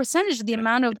really big percentage of the yeah,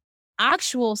 amount of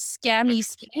actual scammy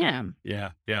scam.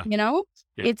 yeah, yeah, You know,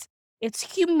 yeah. it's it's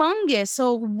humongous.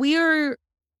 So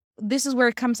this is where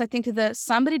it comes, I think, to the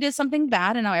somebody did something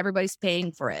bad and now everybody's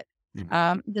paying for it.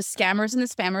 Mhm. The scammers and the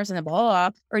spammers and the blah, blah,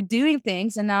 blah are doing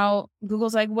things. And now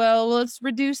Google's like, well, let's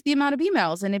reduce the amount of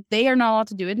emails. And if they are not allowed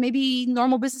to do it, maybe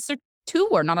normal businesses too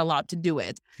are not allowed to do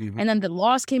it. Mhm. And then the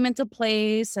laws came into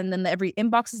place and then every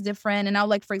inbox is different. And now,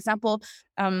 like, for example,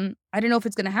 I don't know if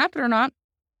it's going to happen or not,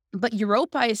 but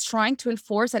Europa is trying to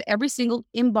enforce that every single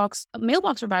mailbox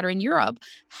provider in Europe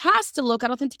has to look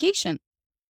at authentication.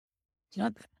 You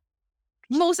know,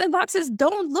 most inboxes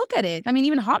don't look at it. I mean,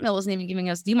 even Hotmail wasn't even giving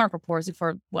us DMARC reports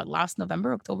before last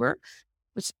November, October,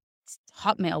 which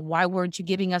Hotmail, why weren't you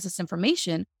giving us this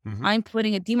information? Mhm. I'm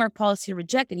putting a DMARC policy to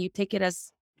reject, and you take it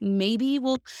as maybe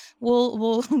we'll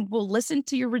we'll listen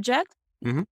to your reject.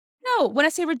 Mhm. No, when I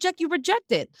say reject, you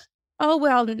reject it. Oh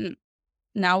well,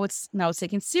 now it's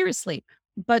taken seriously.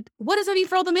 But what does that mean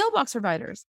for all the mailbox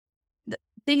providers?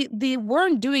 they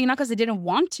weren't doing it not because they didn't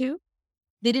want to.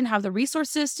 They didn't have the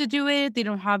resources to do it. They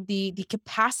don't have the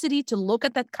capacity to look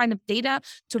at that kind of data,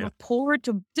 to Yeah. report,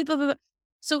 to blah, blah, blah.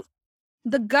 So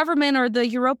the government or the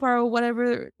Europa or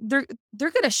whatever, they're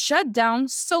gonna shut down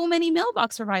so many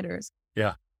mailbox providers.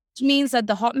 Yeah. Which means that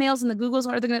the Hotmails and the Googles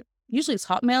are they're gonna usually it's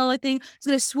Hotmail, I think, is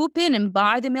gonna swoop in and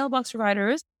buy the mailbox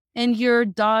providers and your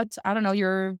I don't know,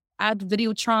 your ad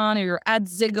Videotron or your ad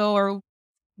Ziggo or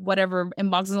whatever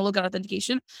inbox is gonna look at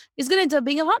authentication is gonna end up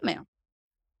being a Hotmail.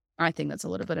 I think that's a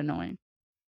little bit annoying.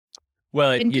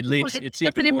 Well, And it people, leads, it it's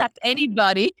doesn't even more. impact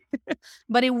anybody,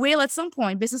 but it will at some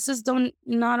point. Businesses don't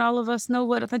not all of us know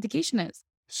what authentication is.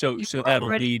 So, You so are that'll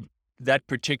already lead that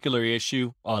particular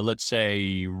issue, let's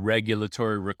say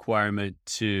regulatory requirement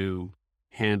to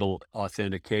handle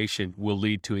authentication will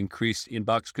lead to increased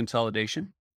inbox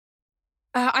consolidation.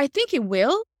 I think it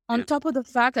will, on Yeah. top of the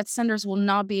fact that senders will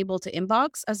not be able to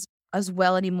inbox as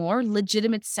well anymore.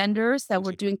 Legitimate senders that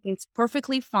were doing things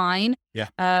perfectly fine,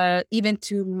 Yeah. even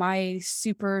to my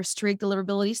super strict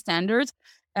deliverability standards,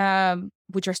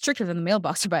 which are stricter than the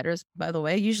mailbox providers, by the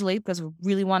way, usually because we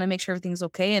really want to make sure everything's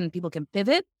okay and people can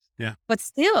pivot. Yeah. But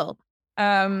still,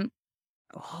 um,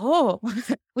 oh,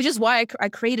 which is why I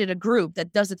created a group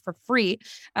that does it for free,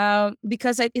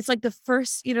 because it's like the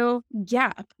first,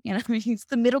 gap. I mean, it's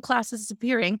the middle class is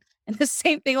disappearing, and the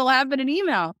same thing will happen in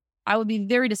email. I would be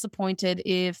very disappointed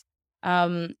if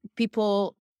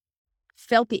people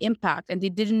felt the impact and they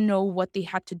didn't know what they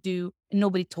had to do, and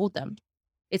nobody told them.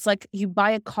 It's like you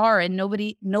buy a car and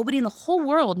nobody in the whole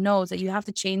world knows that you have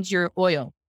to change your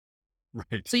oil.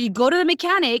 Right. So you go to the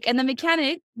mechanic and the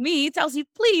mechanic, me, tells you,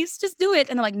 "Please just do it."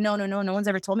 And they're like, "No, no, no, no one's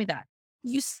ever told me that."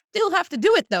 You still have to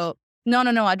do it though. "No,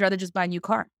 no, no, I'd rather just buy a new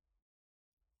car."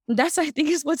 That's, I think,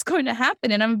 is what's going to happen.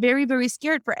 And I'm very, very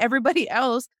scared for everybody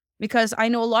else because I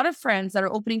know a lot of friends that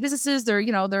are opening businesses.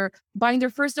 They're buying their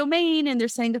first domain and they're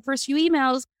sending the first few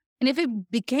emails. And if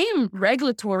it became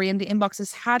regulatory and the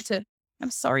inboxes had to, I'm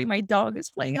sorry, my dog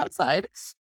is playing outside.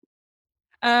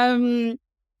 Um,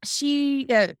 she,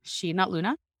 not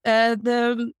Luna.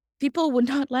 The people would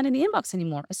not land in the inbox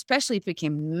anymore, especially if it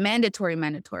became mandatory.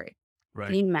 Mandatory. Can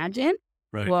Right. you imagine?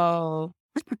 Right. Whoa.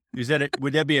 Is that it?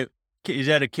 Would that be is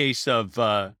that a case of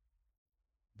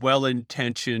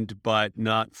well-intentioned but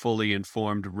not fully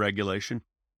informed regulation?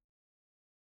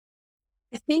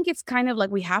 I think it's kind of like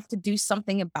we have to do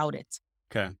something about it.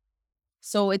 Okay.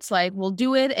 So it's like we'll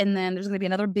do it, and then there's going to be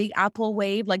another big Apple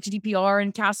wave, like GDPR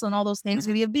and Castle and all those things. It's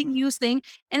going to be a big news thing,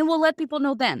 and we'll let people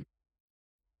know then.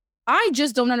 I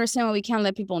just don't understand why we can't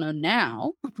let people know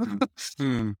now.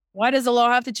 Hmm. Why does the law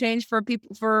have to change for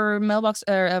people for mailbox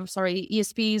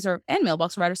ESPs or and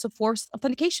mailbox providers to force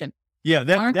authentication? Yeah,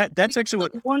 Aren't that's actually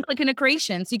what. one click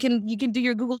integration, so you can do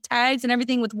your Google tags and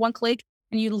everything with one click,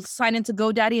 and you sign into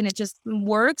GoDaddy and it just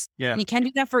works. Yeah. And you can't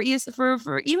do that for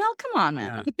for email. Come on,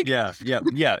 man. Yeah.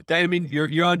 I mean,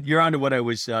 you're on to what I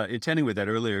was intending with that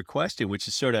earlier question, which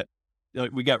is sort of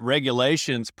we got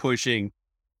regulations pushing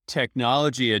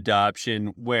technology adoption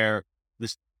where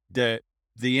this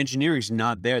the engineering's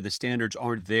not there, the standards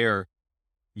aren't there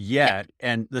Yeah, yet,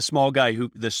 and the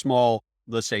small,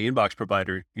 let's say, inbox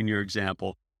provider in your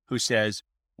example, who says,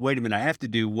 "Wait a minute, I have to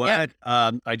do yeah,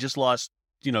 what? I just lost,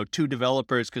 two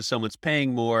developers because someone's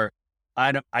paying more.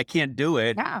 I can't do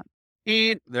it." yeah.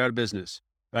 And they're out of business,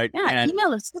 right? Yeah, And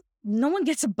email is no one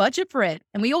gets a budget for it.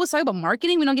 And we always talk about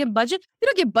marketing. We don't get budget. We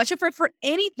don't get budget for it for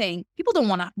anything. People don't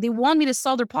wanna they want me to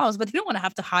solve their problems, but they don't wanna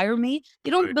have to hire me. They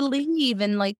don't right, believe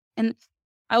in and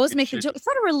I always it make the should, joke, it's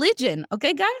not a religion,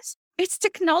 okay, guys? It's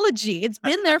technology. It's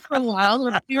been there for a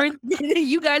while.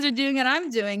 You guys are doing it, I'm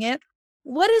doing it.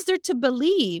 What is there to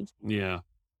believe? yeah,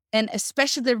 And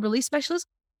especially the release specialists,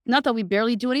 not that we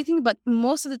barely do anything, but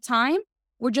most of the time,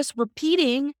 we're just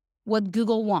repeating what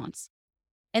Google wants.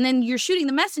 And then you're shooting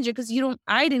the messenger because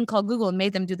I didn't call Google and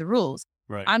made them do the rules.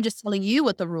 right, I'm just telling you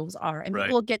what the rules are. And right.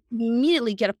 people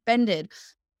immediately get offended.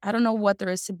 I don't know what there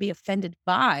is to be offended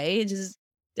by. Just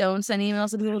don't send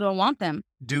emails to people who don't want them.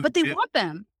 Do, But they do want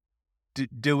them.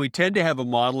 do we tend to have a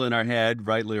model in our head,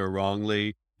 rightly or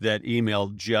wrongly, that email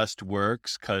just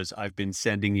works because I've been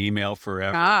sending email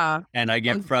forever, Ah. and I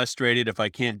get Um, frustrated if I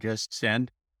can't just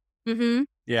send? mhm.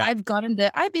 Yeah,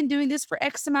 I've been doing this for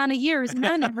X amount of years and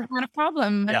I never had a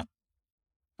problem. yeah,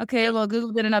 Okay, yeah, well,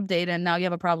 Google did an update and now you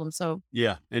have a problem. So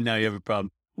yeah. And now you have a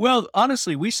problem. Well,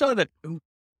 honestly, we saw that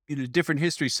in a different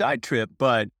history side trip,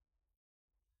 but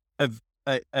a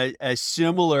a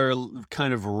similar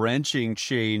kind of wrenching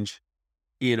change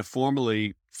in a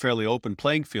formerly fairly open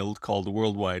playing field called the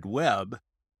World Wide Web.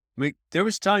 I mean, there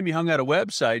was time you hung out a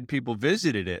website and people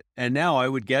visited it, and now I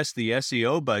would guess the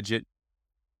SEO budget,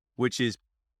 which is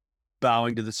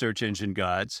bowing to the search engine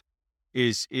gods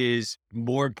is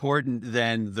more important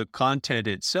than the content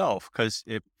itself. Because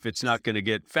if it's not going to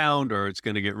get found or it's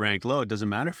going to get ranked low, it doesn't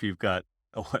matter if you've got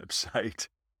a website,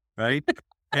 right?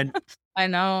 And I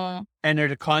know. and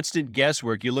there's a constant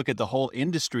guesswork. You look at the whole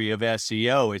industry of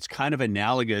SEO, it's kind of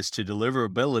analogous to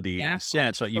deliverability in Yeah. a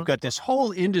sense. Like you've got this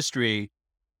whole industry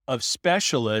of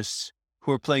specialists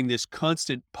who are playing this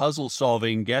constant puzzle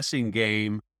solving guessing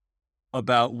game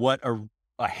about what a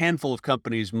handful of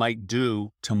companies might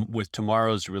do with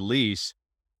tomorrow's release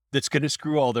that's going to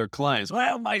screw all their clients.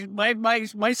 Well,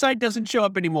 my site doesn't show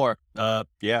up anymore.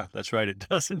 Yeah, that's right. It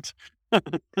doesn't.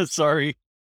 Sorry.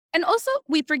 And also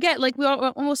we forget, like we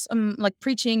are almost like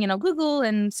preaching, Google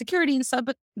and security and stuff,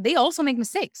 but they also make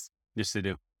mistakes. Yes, they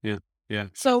do. Yeah. Yeah.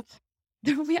 So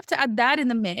we have to add that in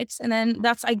the mix. And then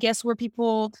that's, I guess, where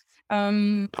people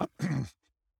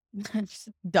just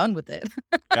done with it.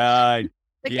 Uh,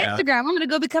 Like yeah. Instagram, I'm gonna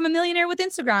go become a millionaire with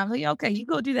Instagram. Like, okay, you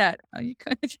go do that. You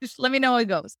just let me know how it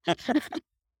goes.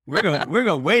 We're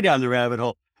going way down the rabbit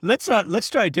hole. Let's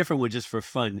try a different one just for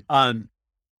fun.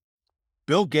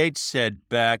 Bill Gates said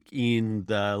back in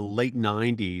the late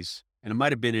 90s, and it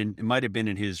might have been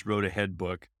in his Road Ahead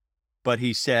book, but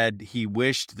he said he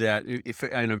wished that,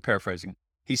 and I'm paraphrasing,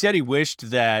 he said he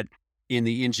wished that in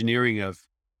the engineering of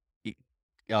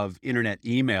internet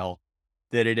email,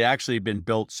 that it actually been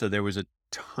built so there was a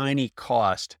tiny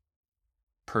cost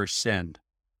per send,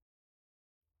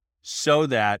 so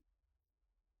that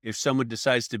if someone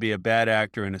decides to be a bad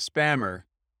actor and a spammer,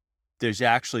 there's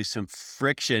actually some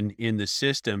friction in the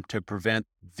system to prevent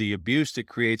the abuse that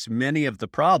creates many of the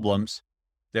problems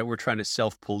that we're trying to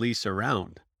self-police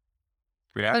around.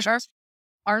 But Reaction?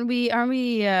 aren't like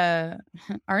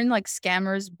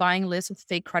scammers buying lists with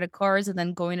fake credit cards and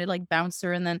then going to like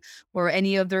Bouncer and then or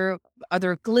any other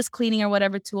list cleaning or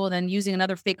whatever tool, then using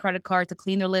another fake credit card to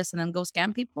clean their list and then go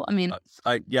scam people? I mean,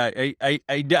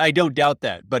 I don't doubt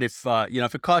that. But if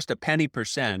if it cost a penny per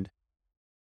send,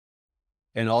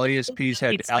 and all ESPs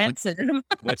had expensive.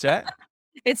 What's that?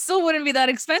 It still wouldn't be that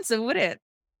expensive, would it?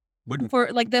 Wouldn't.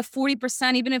 For like the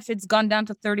 40%, even if it's gone down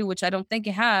to 30, which I don't think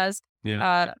it has,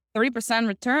 Yeah. 30%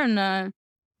 return.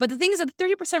 But the thing is that the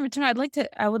 30% return,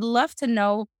 I would love to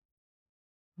know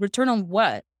return on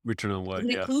what? Return on what? Does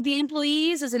it Yeah. include the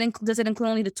employees? Does it include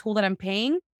only the tool that I'm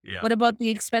paying? Yeah. What about the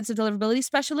expensive deliverability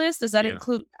specialist? Does that Yeah.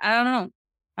 include? I don't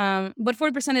know. But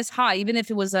 40% is high, even if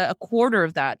it was a quarter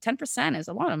of that. 10% is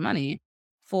a lot of money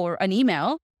for an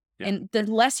email. Yeah. And the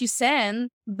less you send,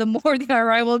 the more the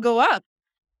ROI will go up.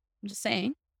 I'm just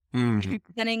saying. Mhm.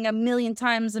 Sending a million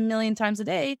times a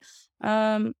day,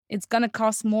 it's gonna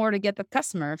cost more to get the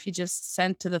customer. If you just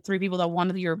sent to the 3 people that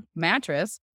wanted your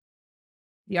mattress,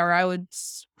 the ROI would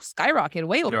skyrocket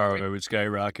way over. It would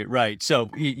skyrocket, right? So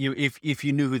if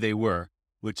you knew who they were,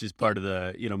 which is part of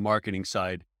the marketing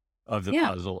side of the Yeah.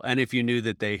 puzzle, and if you knew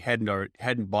that they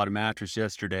hadn't bought a mattress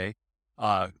yesterday,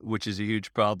 which is a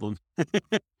huge problem,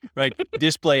 right?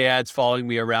 Display ads following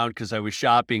me around because I was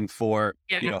shopping for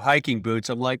hiking boots.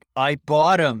 I'm like, I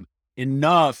bought them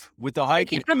enough with the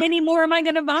hiking. How many more am I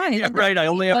gonna buy? Yeah, right. I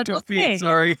only have But 2 okay. feet.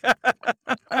 Sorry.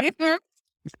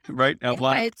 Right now,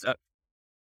 Yeah,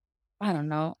 I don't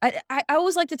know. I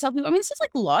always like to tell people, I mean, it's just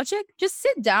like logic. Just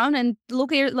sit down and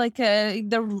look at your, like,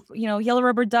 the, yellow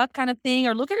rubber duck kind of thing,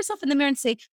 or look at yourself in the mirror and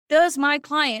say, does my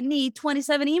client need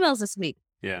 27 emails this week?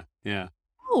 yeah, yeah,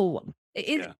 Oh,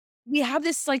 Yeah. we have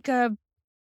this like, the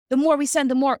more we send,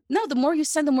 the more you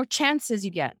send, the more chances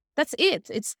you get. That's it.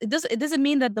 It doesn't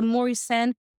mean that the more you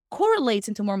send correlates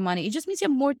into more money. It just means you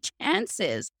have more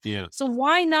chances. yeah. So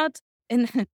why not?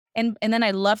 And and then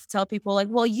I love to tell people, like,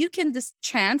 well, you can just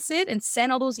chance it and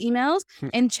send all those emails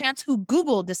and chance who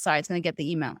Google decides going to get the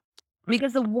email.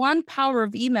 Because the one power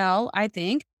of email, I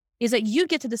think, is that you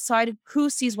get to decide who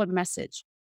sees what message.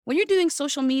 When you're doing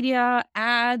social media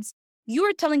ads, you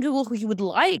are telling Google who you would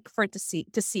like for it to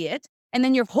see it, and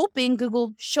then you're hoping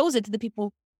Google shows it to the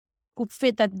people who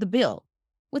fit the bill.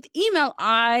 With email,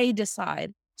 I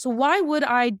decide. So why would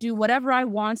I do whatever I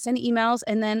want, send emails,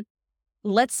 and then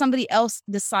let somebody else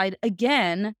decide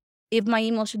again if my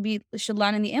email should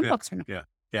land in the inbox or not?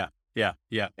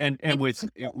 Yeah. And with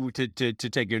to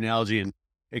take your analogy and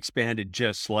expand it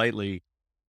just slightly,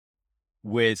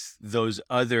 with those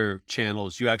other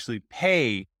channels, you actually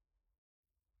pay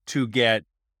to get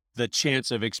the chance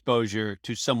of exposure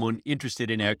to someone interested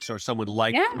in X or someone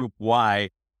like Yeah. group Y,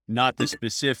 not the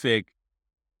specific.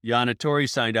 Yanna-Torry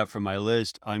signed up for my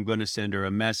list. I'm going to send her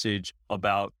a message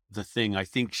about the thing I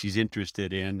think she's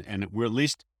interested in, and we're at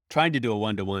least trying to do a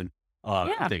one-to-one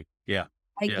Yeah. thing. Yeah.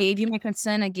 I gave you my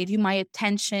consent. I gave you my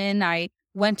attention. I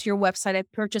went to your website, I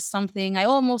purchased something, I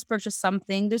almost purchased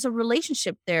something. There's a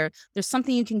relationship there. There's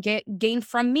something you can gain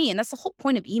from me. And that's the whole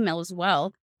point of email as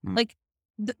well. Mm, Like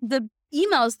the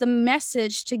email is the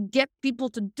message to get people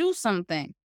to do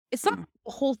something. It's not mm,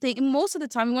 the whole thing. And most of the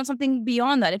time, we want something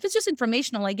beyond that. If it's just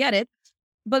informational, I get it.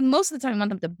 But most of the time, I want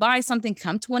them to buy something,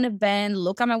 come to an event,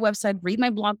 look on my website, read my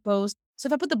blog post. So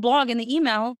if I put the blog in the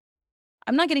email,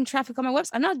 I'm not getting traffic on my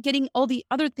website. I'm not getting all the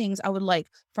other things I would like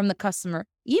from the customer.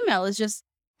 Email is just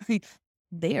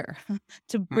there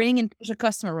to mm. bring in a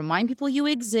customer, remind people you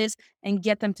exist, and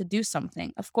get them to do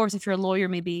something. Of course, if you're a lawyer,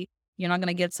 maybe you're not going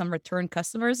to get some return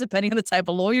customers, depending on the type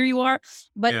of lawyer you are.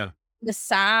 But Yeah. the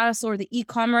SaaS or the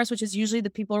e-commerce, which is usually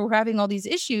the people who are having all these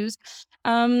issues,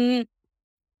 um,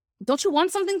 don't you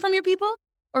want something from your people?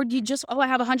 Or do you just, oh, I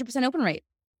have a 100% open rate.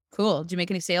 Cool. Do you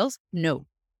make any sales? No.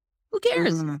 Who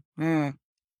cares? Mm, mm.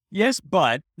 Yes,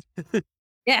 but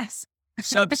Yes.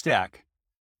 Substack,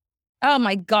 Oh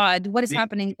my God. What is the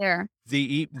happening there?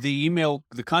 the email,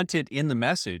 the content in the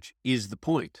message is the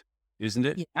point, isn't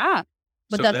it? Yeah.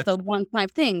 But So that's that's the one-time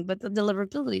thing. But the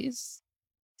deliverabilities,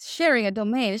 sharing a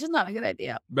domain, it's just not a good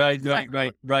idea. right,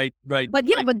 Right. right. But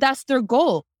yeah, but that's their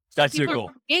goal. So That's their people are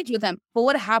goal. engaged with them. But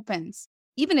what happens?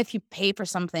 Even if you pay for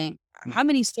something, Mm, how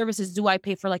many services do I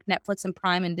pay for like Netflix and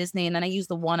Prime and Disney? And then I use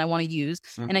the one I want to use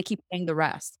mm, and I keep paying the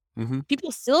rest. mhm.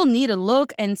 People still need to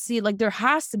look and see, like, there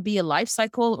has to be a life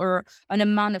cycle or an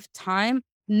amount of time,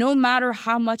 no matter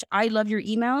how much I love your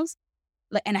emails.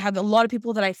 Like, and I have a lot of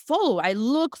people that I follow. I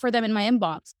look for them in my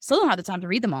inbox. Still don't have the time to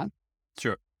read them all.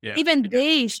 Sure. Yeah. Even Yeah.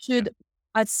 they Yeah. should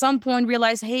at some point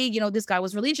realize, hey, this guy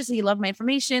was really interested. He loved my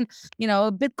information,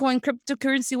 Bitcoin,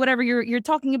 cryptocurrency, whatever you're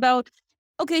talking about.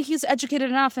 Okay, he's educated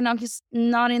enough, and now he's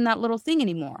not in that little thing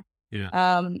anymore.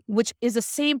 Yeah. Which is the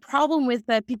same problem with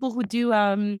people who do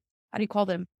how do you call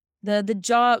them? The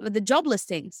job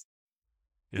listings.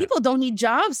 Yeah. People don't need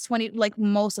jobs 20, like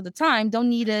most of the time, don't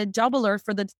need a job alert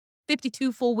for the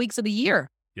 52 full weeks of the year.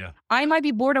 Yeah. I might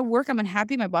be bored at work. I'm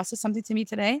unhappy. My boss said something to me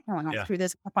today. Oh, no, Yeah. screw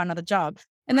this. I'll find another job.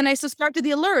 And then Right. I subscribe to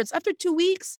the alerts. After 2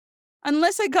 weeks,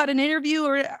 unless I got an interview,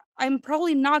 or I'm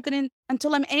probably not going to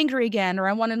until I'm angry again or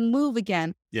I want to move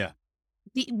again. Yeah.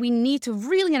 We need to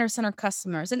really understand our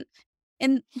customers, and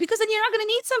because then you're not going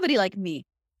to need somebody like me.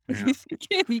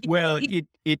 Yeah. Well,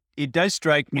 it does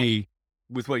strike me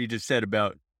with what you just said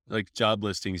about like job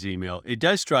listings email. It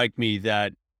does strike me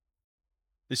that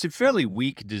there's a fairly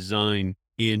weak design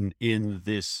in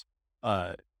this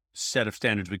set of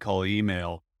standards we call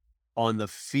email on the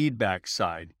feedback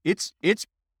side. It's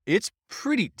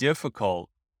pretty difficult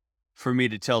for me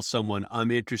to tell someone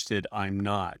I'm interested, I'm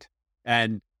not.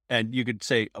 And you could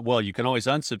say, well, you can always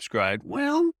unsubscribe.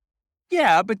 Well,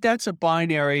 yeah, but that's a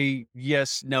binary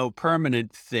yes, no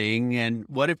permanent thing. And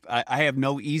what if I have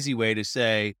no easy way to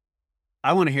say,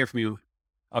 I want to hear from you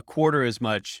a quarter as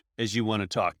much as you want to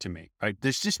talk to me, right?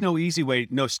 There's just no easy way,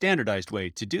 no standardized way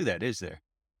to do that, is there?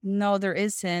 No, there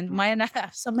isn't. I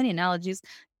have so many analogies.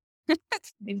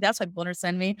 Maybe that's why people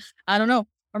send me. I don't know.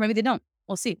 Or maybe they don't.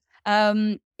 We'll see.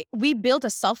 We built a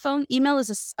cell phone. Email is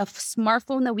a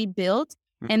smartphone that we built.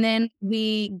 Mm. And then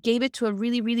we gave it to a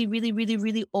really, really, really, really,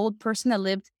 really old person that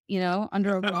lived,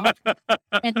 under a rock.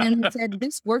 And then we said,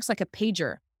 this works like a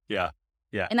pager. Yeah.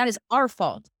 Yeah. And that is our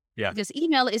fault. Yeah. Because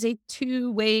email is a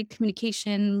two-way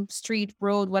communication, street,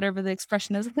 road, whatever the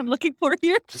expression is I'm looking for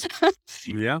here.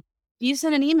 Yeah. You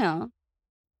send an email,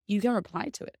 you can reply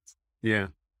to it. Yeah.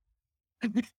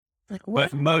 Like,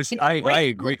 what? But most, It's I great.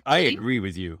 agree. I agree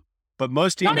with you. But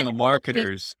most Not in email all cases.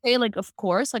 marketers, Say, like, of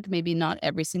course, like, maybe not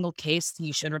every single case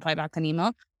you should reply back to an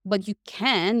email, but you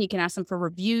can ask them for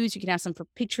reviews, you can ask them for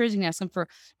pictures, you can ask them for,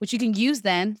 which you can use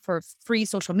then for free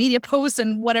social media posts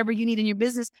and whatever you need in your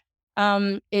business.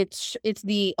 It's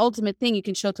the ultimate thing you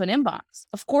can show to an inbox.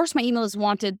 Of course, my email is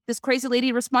wanted. This crazy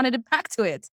lady responded back to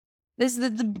it. This is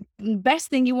the best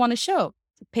thing you want to show.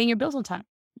 Paying your bills on time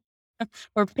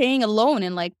or paying a loan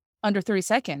in like under 30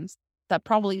 seconds. That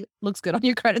probably looks good on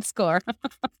your credit score.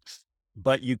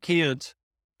 but you can't,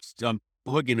 I'm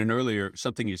hooking in earlier,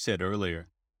 something you said earlier.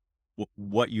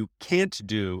 What you can't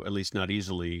do, at least not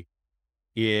easily,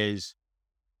 is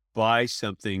buy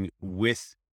something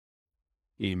with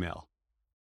email.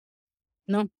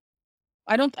 No,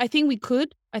 I think we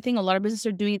could. I think a lot of businesses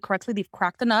are doing it correctly. They've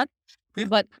cracked the nut. Yeah.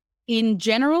 But in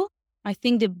general, I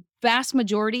think the vast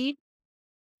majority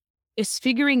is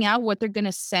figuring out what they're going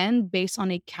to send based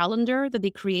on a calendar that they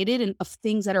created and of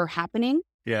things that are happening.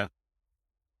 Yeah.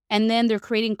 And then they're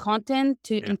creating content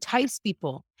to Yeah. entice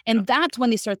people. And that's when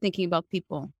they start thinking about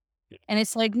people. Yeah. And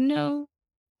it's like, no,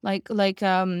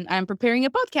 I'm preparing a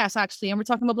podcast actually, and we're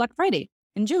talking about Black Friday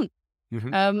in June.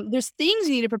 Mhm. There's things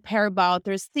you need to prepare about.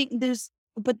 There's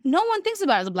but no one thinks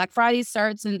about it. The Black Friday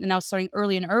starts and now starting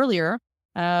early and earlier.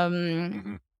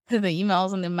 Mhm. The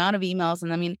emails and the amount of emails.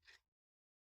 And I mean,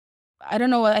 I don't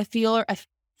know what I feel. I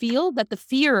feel that the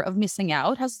fear of missing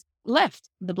out has left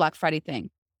the Black Friday thing.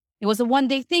 It was a one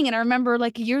day thing. And I remember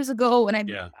like years ago when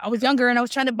Yeah. I was younger and I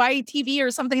was trying to buy a TV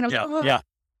or something and I was Yeah. like, oh, Yeah. and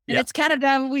Yeah. it's Canada.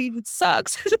 And it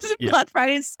sucks. Yeah. Black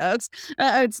Friday sucks.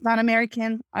 It's not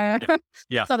American. Yeah.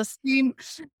 Yeah. It's not the same.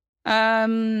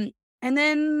 Um, and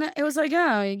then it was like,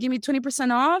 oh, you give me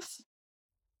 20% off.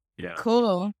 Yeah.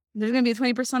 Cool. There's gonna be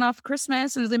 20% off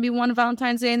Christmas, and there's gonna be one on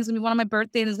Valentine's Day, and there's gonna be one on my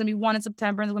birthday, and there's gonna be one in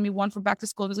September, and there's gonna be one for back to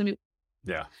school. There's gonna be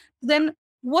Yeah. then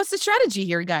what's the strategy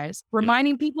here, guys? Yeah.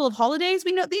 Reminding people of holidays.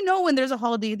 We know they know when there's a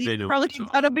holiday. They They know. probably So,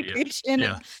 got a yeah. vacation.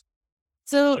 Yeah.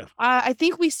 So Yeah. I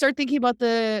think we start thinking about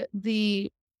the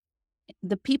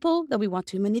people that we want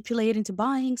to manipulate into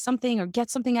buying something or get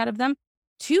something out of them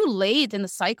too late in the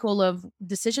cycle of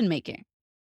decision making.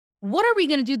 What are we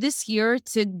going to do this year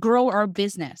to grow our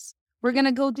business? We're going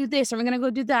to go do this, or we're going to go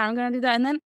do that. I'm going to do that. And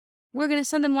then we're going to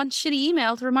send them one shitty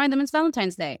email to remind them it's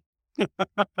Valentine's Day.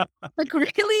 Like,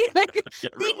 really? Like, Yeah,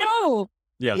 they really. know,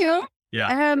 Yeah. you know?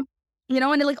 Yeah. And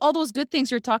like all those good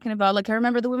things you're talking about. Like, I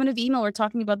remember the women of email were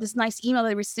talking about this nice email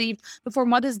they received before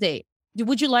Mother's Day.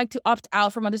 Would you like to opt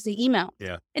out for Mother's Day email?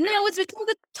 Yeah. And now it's become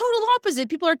the total opposite.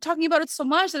 People are talking about it so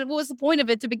much that what was the point of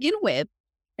it to begin with?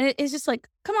 And it's just like,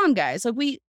 come on, guys. Like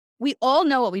we all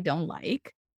know what we don't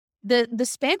like. The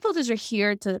spam filters are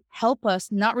here to help us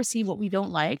not receive what we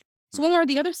don't like. So when we're on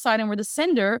the other side and we're the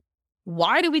sender,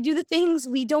 why do we do the things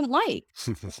we don't like?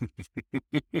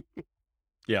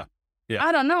 Yeah. Yeah.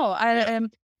 I don't know. I Yeah. am,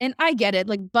 and I get it,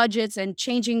 like budgets and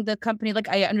changing the company. Like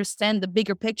I understand the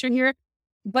bigger picture here.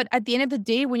 But at the end of the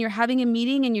day, when you're having a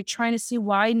meeting and you're trying to see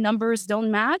why numbers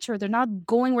don't match or they're not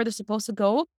going where they're supposed to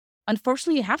go,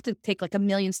 unfortunately, you have to take like a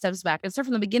million steps back and start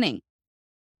from the beginning.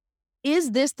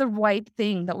 Is this the right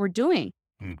thing that we're doing?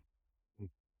 Mm. Mm.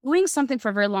 Doing something for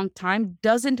a very long time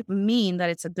doesn't mean that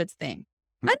it's a good thing.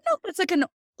 Mm. I know it's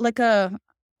like a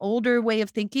older way of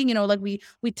thinking, like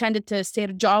we tended to stay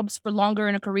at jobs for longer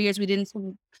in our careers. We didn't,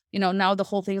 now the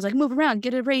whole thing is like move around,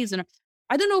 get a raise. And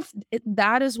I don't know if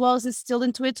that as well is instilled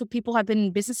into it. So people have been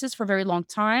in businesses for a very long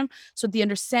time. So they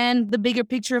understand the bigger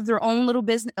picture of their own little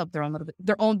business,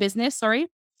 their own business, sorry.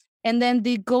 And then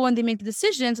they go and they make the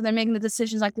decisions, and they're making the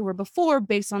decisions like they were before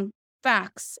based on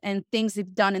facts and things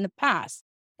they've done in the past.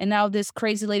 And now this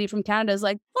crazy lady from Canada is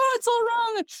like, oh, it's all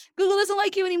wrong. Google doesn't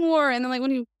like you anymore. And I'm like,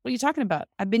 what are you talking about?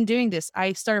 I've been doing this.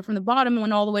 I started from the bottom and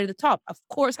went all the way to the top. Of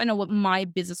course, I know what my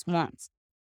business wants.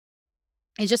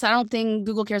 It's just, I don't think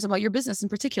Google cares about your business in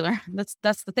particular.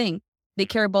 That's the thing. They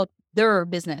care about their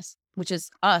business, which is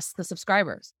us, the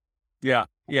subscribers. Yeah.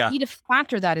 Yeah. We need to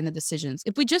factor that in the decisions.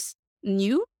 If we just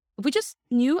knew,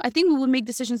 I think we would make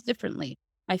decisions differently.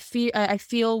 I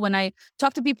feel when I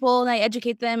talk to people and I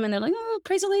educate them and they're like, oh,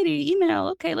 crazy lady, email.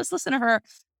 Okay, let's listen to her.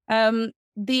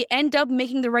 They end up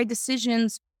making the right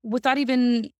decisions without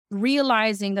even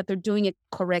realizing that they're doing it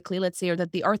correctly, let's say, or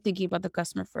that they are thinking about the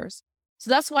customer first. So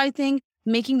that's why I think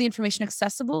making the information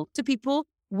accessible to people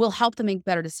will help them make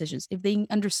better decisions. If they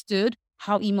understood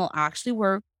how email actually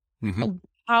works, Mhm.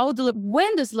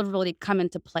 when does deliverability come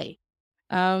into play?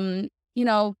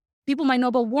 People might know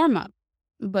about warm up,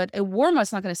 but a warm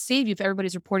up's not going to save you if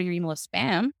everybody's reporting your email as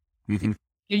spam. Mhm.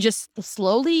 You're just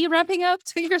slowly ramping up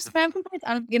to your spam complaints.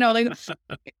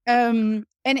 And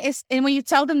when you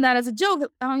tell them that as a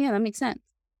joke, oh yeah, that makes sense.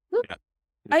 Yeah.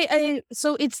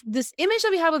 So it's this image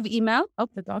that we have of email. Oh,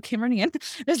 the dog came running in.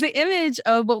 There's the image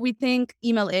of what we think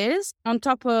email is on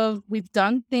top of we've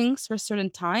done things for a certain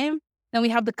time. Then we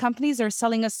have the companies that are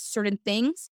selling us certain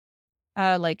things,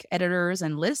 like editors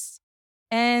and lists.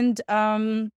 And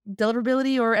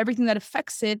deliverability or everything that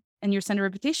affects it and your sender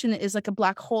reputation is like a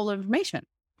black hole of information.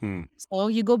 Hmm. So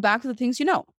you go back to the things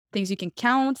things you can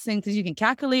count, things you can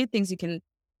calculate, things you can,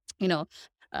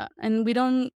 and we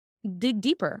don't dig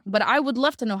deeper. But I would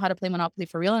love to know how to play Monopoly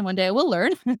for real, and one day I will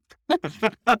learn.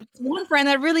 One friend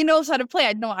that really knows how to play,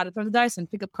 I know how to throw the dice and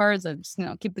pick up cards and just,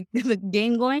 keep the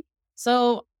game going.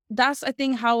 So that's, I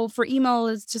think, how for email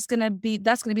is just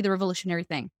that's gonna be the revolutionary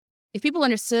thing. If people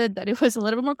understood that it was a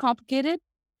little bit more complicated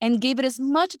and gave it as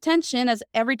much attention as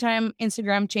every time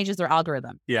Instagram changes their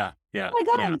algorithm. Yeah. Yeah. Oh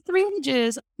my God, 3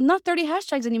 images, not 30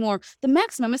 hashtags anymore. The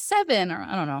maximum is 7, or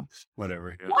I don't know.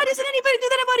 Whatever. Yeah. Why doesn't anybody do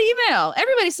that about email?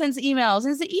 Everybody sends emails,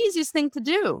 and it's the easiest thing to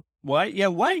do. Why? Yeah.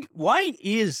 Why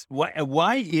is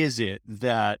it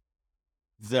that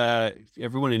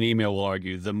everyone in email will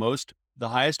argue the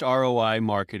highest ROI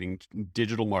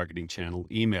digital marketing channel,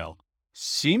 email,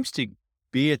 seems to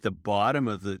be at the bottom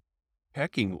of the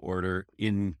pecking order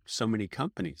in so many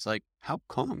companies. Like, how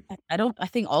come? I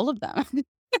think all of them.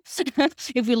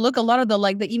 If you look a lot of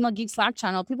the email geek Slack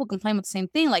channel, people complain with the same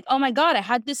thing. Like, oh my God, I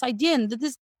had this idea and did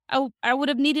this. I would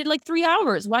have needed like 3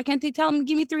 hours. Why can't they tell them,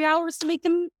 give me 3 hours to make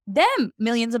them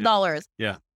millions of Yeah. dollars?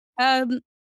 Yeah. Um,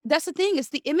 that's the thing. It's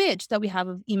the image that we have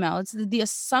of email. It's the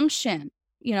assumption,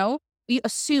 we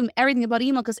assume everything about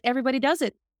email because everybody does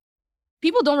it.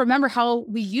 People don't remember how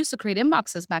we used to create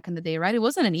inboxes back in the day, right? It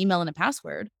wasn't an email and a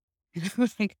password.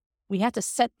 Like, we had to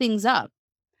set things up.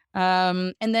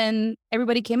 And then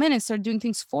everybody came in and started doing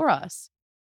things for us.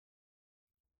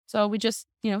 So we just,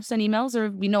 send emails, or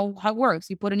we know how it works.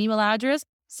 You put an email address,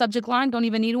 subject line, don't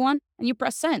even need one, and you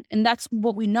press send. And that's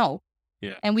what we know.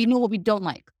 Yeah. And we know what we don't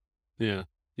like. Yeah.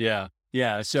 Yeah.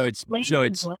 Yeah. So it's We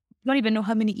don't even know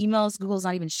how many emails Google's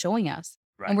not even showing us.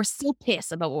 right. And we're still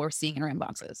pissed about what we're seeing in our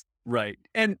inboxes. Right.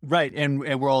 And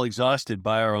we're all exhausted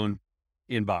by our own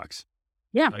inbox.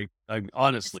 Yeah. Like, I'm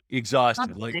honestly exhausted.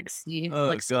 Not Like, sexy, oh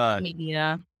like social God.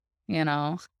 media, you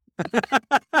know.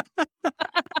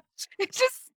 It's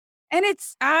just, and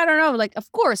it's, I don't know, like,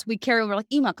 of course we carry over like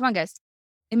email. Come on, guys.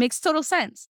 It makes total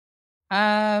sense.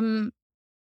 But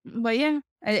yeah,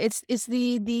 it's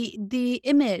the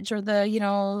image, or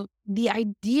the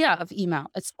idea of email.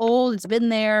 It's old, it's been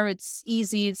there, it's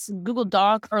easy, it's Google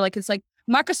Doc, or like it's like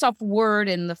Microsoft Word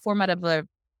in the format of a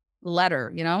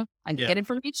letter, I can Yeah. get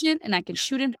information and I can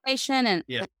shoot information and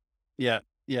Yeah. Yeah.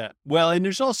 Yeah. Well, and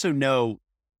there's also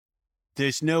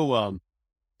there's no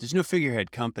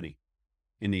figurehead company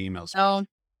in the emails, so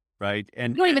right? we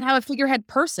And don't even have a figurehead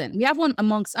person. We have one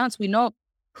amongst us. We know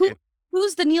Yeah.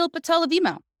 who's the Neil Patel of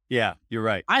email. yeah, you're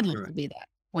right. I'd You're like right. to be that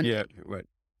one Yeah, day. right.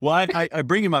 Well, I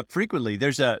bring him up frequently.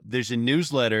 There's a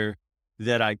newsletter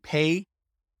that I pay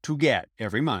to get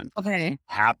every month. Okay.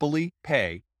 Happily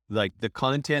pay. Like, the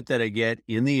content that I get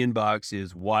in the inbox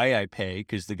is why I pay,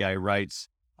 because the guy writes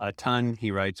a ton.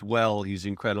 He writes well. He's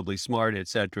incredibly smart, et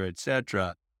cetera, et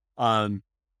cetera. And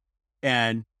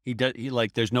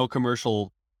there's no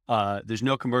commercial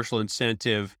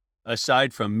incentive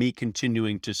aside from me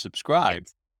continuing to subscribe,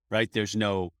 right? There's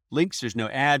no links, there's no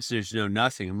ads, there's no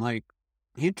nothing. I'm like,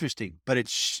 interesting, but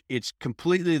it's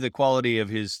completely the quality of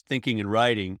his thinking and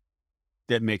writing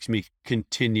that makes me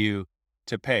continue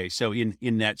to pay. So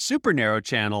in that super narrow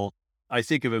channel, I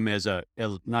think of him as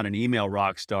not an email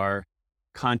rock star,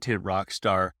 content rock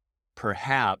star,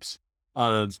 perhaps.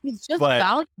 It's just But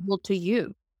valuable to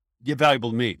you. yeah, valuable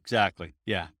to me. Exactly.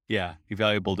 Yeah. Yeah.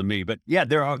 Valuable to me. But yeah,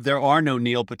 there are no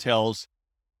Neil Patels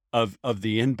of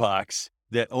the inbox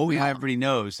that, Yeah. everybody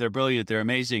knows they're brilliant. They're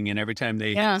amazing. And every time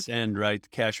they Yeah. send, right, the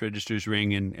cash registers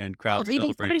ring and crowd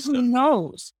Even somebody celebrates who stuff.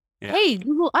 knows. Yeah. Hey,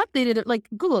 Google updated it. Like,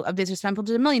 Google updates their spam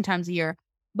filters a million times a year,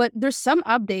 but there's some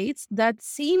updates that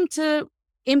seem to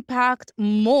impact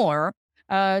more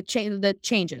the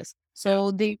changes.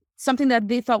 So something that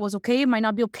they thought was okay might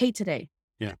not be okay today.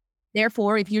 Yeah.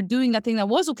 Therefore, if you're doing that thing that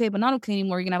was okay but not okay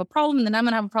anymore, you're gonna have a problem, and then I'm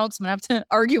gonna have a problem. So I'm gonna have to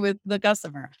argue with the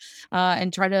customer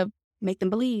and try to make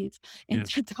them believe in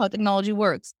Yeah. how technology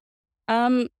works.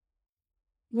 Um,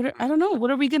 I don't know.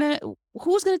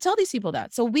 Who's gonna tell these people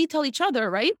that? So we tell each other,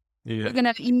 right? Yeah. We're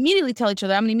gonna immediately tell each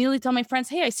other. I'm gonna immediately tell my friends,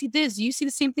 hey, I see this. Do you see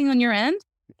the same thing on your end?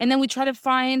 And then we try to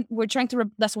find,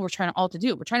 that's what we're trying all to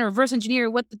do. We're trying to reverse engineer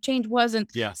what the change was and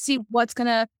Yeah. see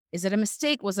is it a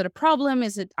mistake? Was it a problem?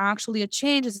 Is it actually a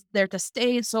change? Is it there to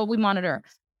stay? So we monitor.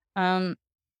 But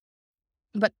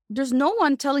there's no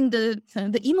one telling the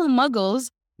email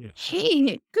muggles, Yeah.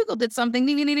 hey, Google did something.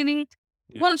 Yeah.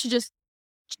 Why don't you just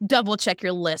double check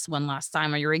your list one last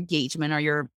time, or your engagement, or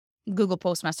your Google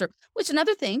Postmaster, which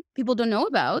another thing people don't know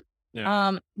about.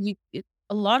 Yeah.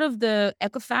 A lot of the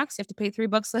Equifax, you have to pay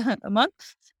 $3 a month.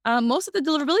 Most of the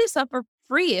deliverability stuff are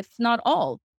free, if not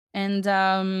all.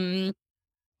 And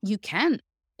you can,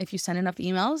 if you send enough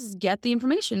emails, get the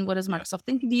information. What does Microsoft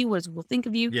think of you? What does Google think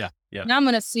of you? Yeah. Yeah. Now I'm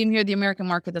going to assume here the American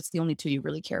market, that's the only two you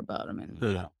really care about. I mean,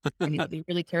 Yeah. anybody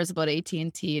really cares about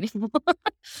AT&T anymore.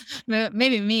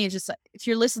 Maybe me, just if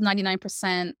your list is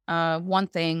 99%, one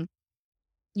thing,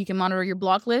 you can monitor your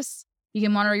block lists. You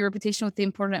can monitor your reputation with the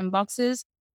important inboxes,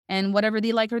 and whatever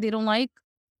they like or they don't like,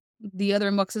 the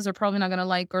other inboxes are probably not going to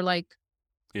like or like.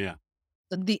 Yeah.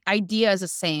 The idea is the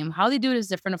same. How they do it is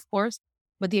different, of course,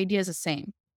 but the idea is the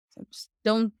same. So just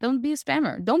don't be a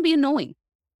spammer. Don't be annoying.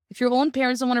 If your own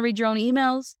parents don't want to read your own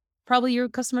emails, probably your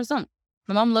customers don't.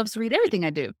 My mom loves to read everything I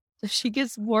do. So if she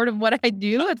gets bored of what I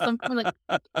do at some point,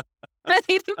 like, I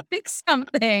need to fix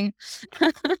something.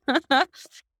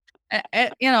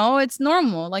 It's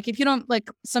normal. Like, if you don't, like,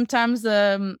 sometimes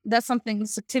that's something,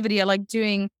 this activity I like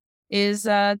doing is,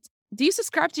 do you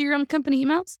subscribe to your own company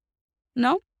emails?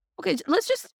 No? okay, let's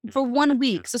just for 1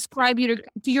 week subscribe you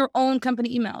to your own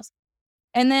company emails.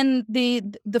 And then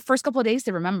the first couple of days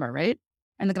they remember, right?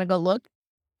 And they're gonna go look,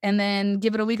 and then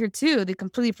give it a week or two, they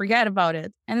completely forget about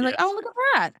it. And they're like, "Oh, Yes. look at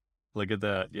that. Look at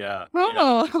that. Yeah. Yeah.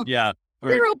 Oh, Yeah. Or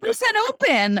 0%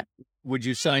 open." would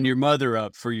you sign your mother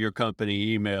up for your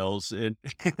company emails and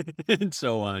and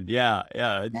so on? Yeah.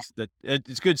 Yeah.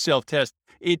 It's good self-test.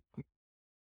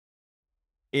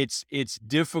 It's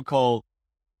difficult,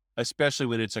 especially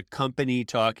when it's a company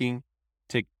talking,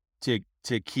 to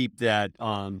to keep that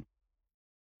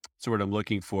that's what I'm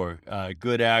looking for.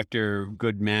 Good actor,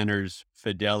 good manners,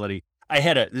 fidelity.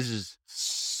 This is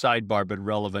sidebar but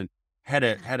relevant. Had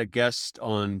a guest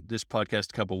on this podcast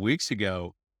a couple weeks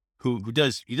ago who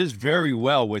does very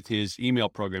well with his email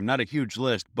program. Not a huge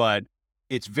list, but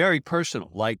it's very personal.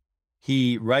 Like,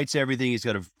 he writes everything. He's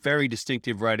got a very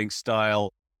distinctive writing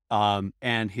style.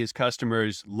 And his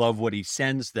customers love what he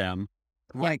sends them.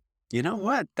 I'm like, you know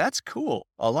what? That's cool.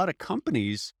 A lot of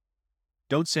companies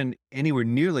don't send anywhere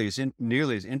nearly as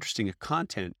interesting a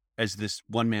content as this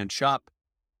one-man shop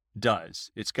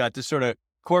does. It's got this sort of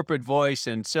corporate voice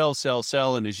and sell, sell,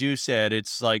 sell. And as you said,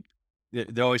 it's like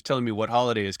they're always telling me what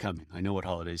holiday is coming. I know what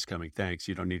holiday is coming. Thanks.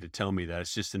 You don't need to tell me that.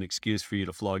 It's just an excuse for you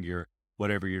to flog your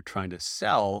whatever you're trying to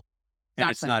sell. And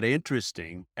it's Exactly. not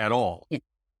interesting at all. Yeah.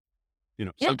 Yeah,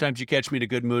 Sometimes you catch me in a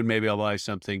good mood, maybe I'll buy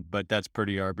something, but that's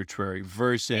pretty arbitrary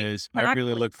versus I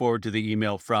really exactly. look forward to the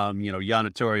email from,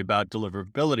 Yanna-Torry about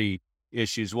deliverability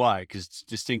issues. Why? Because it's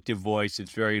distinctive voice.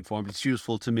 It's very informative. It's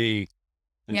useful to me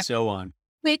and Yeah. so on.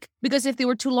 Quick, because if they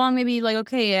were too long, maybe like,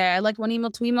 okay, I like 1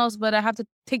 email, 2 emails, but I have to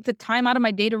take the time out of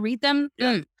my day to read them.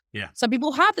 Yeah. Yeah. Some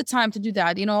people have the time to do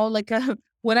that, like,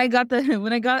 when I got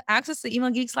when I got access to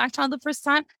Email Geek Slack channel the first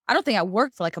time, I don't think I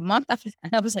worked for like a month after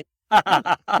that. I was like, "Oh."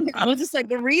 I was just like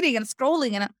reading and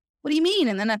scrolling and, "What do you mean?"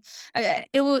 And then,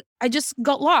 I just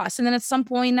got lost, and then at some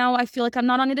point now I feel like I'm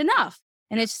not on it enough.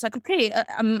 And Yeah. it's just like, okay,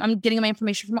 I'm getting my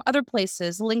information from other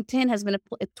places. LinkedIn has been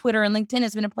Twitter and LinkedIn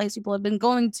has been a place people have been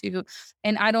going to,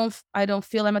 and I don't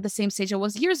feel I'm at the same stage I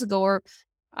was years ago. Or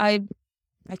I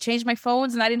I changed my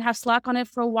phones and I didn't have Slack on it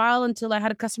for a while until I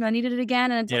had a customer that needed it again,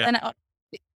 and until Yeah. and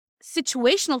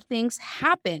situational things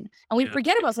happen and we Yeah.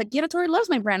 forget about. It's like, Yanna-Torry loves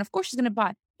my brand. Of course she's gonna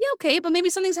buy. Yeah, okay, but maybe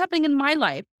something's happening in my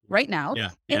life right now, Yeah.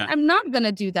 and Yeah. I'm not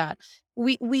gonna do that.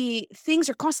 We things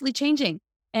are constantly changing.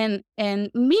 And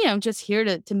me, I'm just here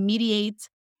to mediate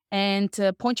and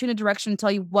to point you in a direction and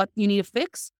tell you what you need to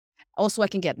fix. Also, I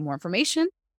can get more information.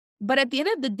 But at the end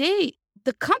of the day,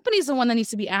 the company's the one that needs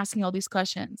to be asking all these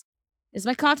questions. Is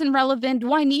my content relevant?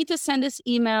 Do I need to send this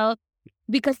email?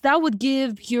 Because that would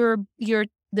give your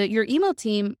email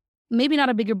team maybe not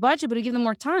a bigger budget, but to give them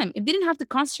more time. If they didn't have to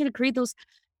concentrate to create those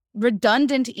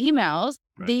redundant emails,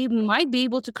 Right. they might be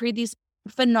able to create these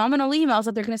phenomenal emails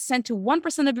that they're going to send to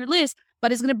 1% of your list,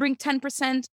 but it's going to bring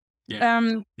 10%, Yeah.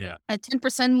 um, Yeah.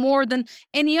 10% more than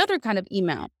any other kind of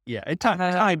email. Yeah. And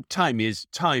Uh, time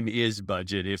is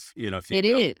budget. If it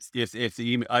is. if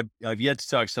the email, I've yet to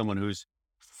talk to someone whose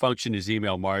function is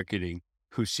email marketing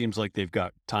who seems like they've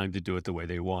got time to do it the way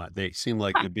they want. They seem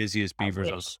like Ha, the busiest I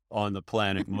beavers wish. on the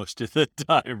planet most of the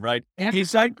time, right? Yeah. Hey,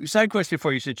 side question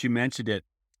for you since you mentioned it.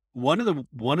 One of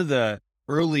the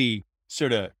early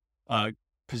sort of uh,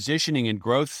 positioning and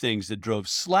growth things that drove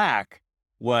Slack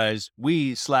was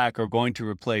we Slack are going to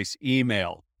replace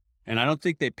email. And I don't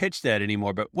think they pitch that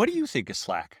anymore, but what do you think of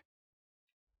Slack?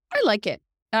 I like it.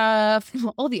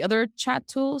 From all the other chat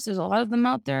tools, there's a lot of them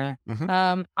out there.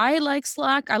 Mhm. I like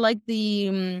Slack. I like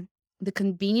the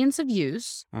convenience of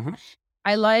use. Mhm.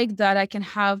 I like that I can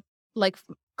have, like,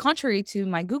 contrary to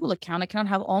my Google account, I cannot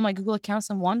have all my Google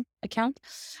accounts in one account.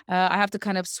 I have to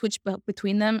kind of switch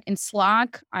between them. In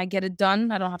Slack, I get it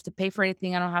done. I don't have to pay for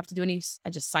anything. I don't have to do I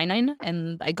just sign in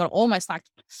and I got all my Slack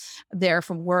there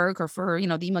from work or for,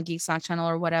 the Email Geek Slack channel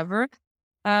or whatever.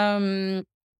 Um,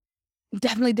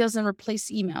 Definitely doesn't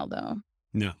replace email though.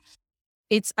 No,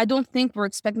 I don't think we're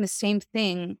expecting the same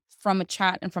thing from a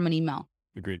chat and from an email.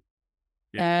 agreed.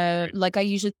 Yeah, agreed. Like I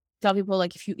usually tell people,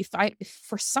 like, if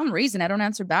for some reason I don't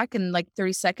answer back in like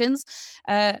 30 seconds,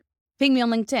 ping me on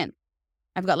LinkedIn.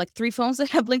 I've got like 3 phones that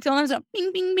have LinkedIn on them. So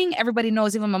ping, ping, ping. Everybody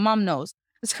knows, even my mom knows.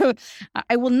 So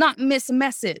I will not miss a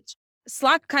message.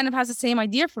 Slack kind of has the same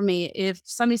idea for me. If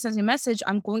somebody sends me a message,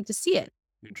 I'm going to see it.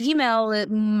 Interesting. Email,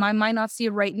 I might not see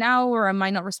it right now, or I might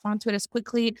not respond to it as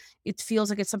quickly. It feels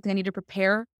like it's something I need to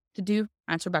prepare to do,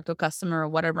 answer back to a customer or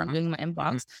whatever I'm Mhm. doing in my Mhm.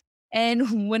 inbox.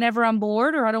 And whenever I'm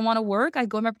bored or I don't want to work, I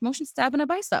go in my promotions tab and I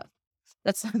buy stuff.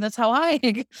 That's that's how I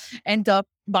end up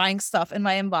buying stuff in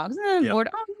my inbox. I'm Yeah. bored.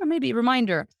 Oh, maybe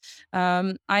reminder.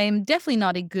 I am definitely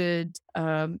not a good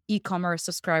e-commerce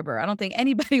subscriber. I don't think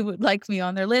anybody would like me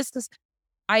on their list because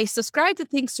I subscribe to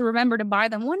things to remember to buy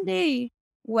them one day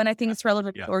when I think Yeah. it's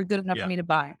relevant Yeah. or good enough for Yeah. me to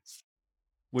buy.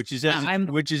 I'm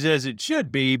Which is as it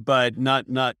should be, but not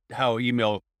how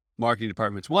email marketing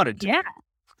departments want it to Yeah. be.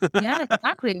 Yeah,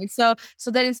 exactly. So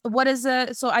that is what is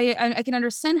so I can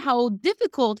understand how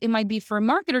difficult it might be for a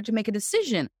marketer to make a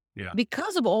decision Yeah.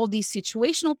 because of all these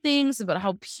situational things about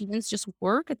how humans just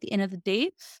work at the end of the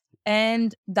day.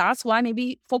 And that's why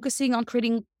maybe focusing on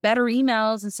creating better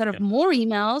emails instead of Yeah. more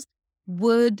emails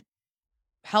would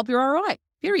help your ROI,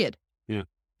 period. Yeah.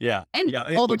 Yeah. And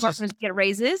Yeah. all the Which is marketers get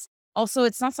raises. Also,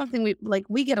 it's not something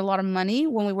we get a lot of money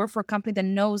when we work for a company that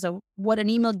knows what an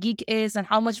email geek is and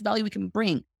how much value we can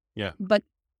bring. yeah. But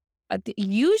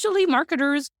usually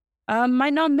marketers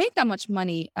might not make that much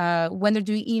money when they're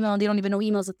doing email and they don't even know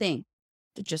email is a thing.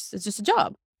 It's just a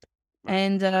job. Right.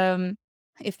 And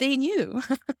if they knew,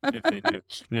 If they do.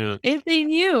 Yeah. if they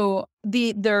knew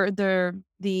the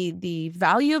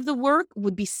value of the work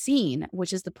would be seen,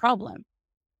 which is the problem.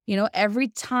 You know, every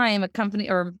time a company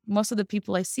or most of the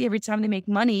people I see, every time they make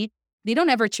money, they don't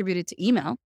ever attribute it to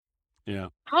email. Yeah.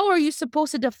 How are you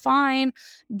supposed to define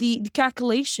the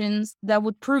calculations that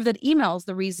would prove that email is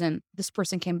the reason this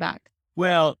person came back?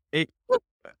 Well,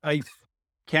 I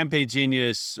Campaign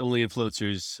Genius, Only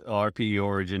Influencers, RP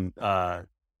Origin,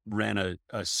 ran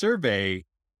a survey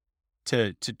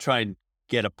to try and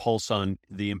get a pulse on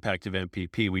the impact of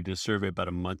MPP. We did a survey about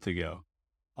a month ago,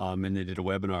 and they did a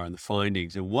webinar on the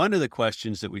findings. And one of the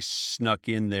questions that we snuck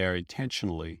in there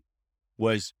intentionally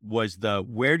was the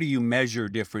where do you measure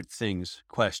different things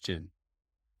question.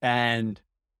 And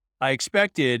I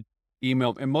expected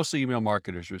and mostly email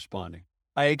marketers responding.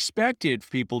 I expected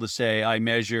people to say, I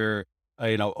measure,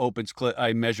 I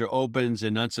measure opens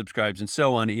and unsubscribes and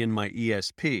so on in my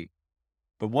ESP.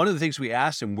 But one of the things we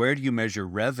asked them, where do you measure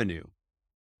revenue?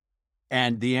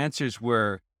 And the answers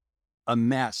were a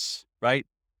mess, right?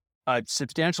 A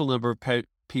substantial number of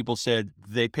people said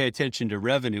they pay attention to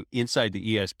revenue inside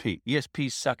the ESP.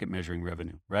 ESPs suck at measuring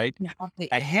revenue, right? Yeah.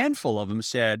 A handful of them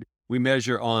said we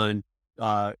measure on,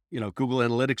 Google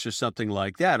Analytics or something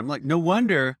like that. I'm like, no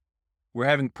wonder we're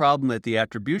having a problem at the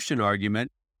attribution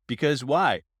argument because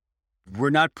why? We're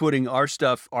not putting our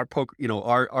stuff,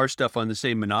 our stuff on the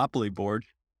same monopoly board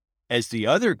as the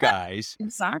other guys. But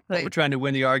Exactly. we're trying to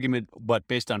win the argument, but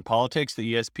based on politics,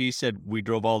 the ESP said we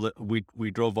drove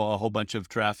we drove a whole bunch of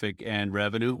traffic and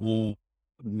revenue. Well,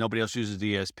 nobody else uses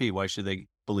the ESP. Why should they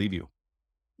believe you?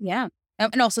 Yeah.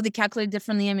 And also they calculate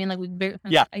differently. I mean, like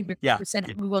Yeah, I yeah, said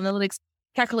Google Analytics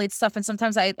calculates stuff. And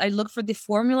sometimes I look for the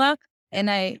formula and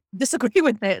I disagree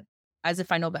with it as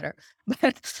if I know better.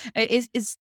 But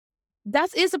that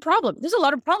is a problem. There's a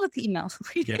lot of problems with email.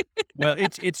 yeah. Well,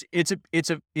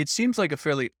 it seems like a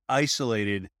fairly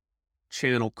isolated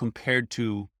channel compared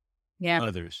to Yeah.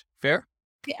 others. Fair?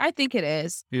 Yeah, I think it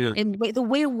is. Yeah. And the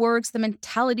way it works, the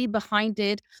mentality behind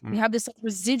it, we have this like,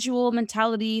 residual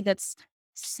mentality that's,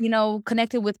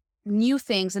 connected with new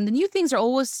things. And the new things are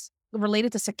always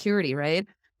related to security, right?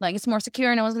 Like it's more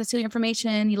secure, no one's going to steal your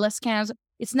information, you less scams.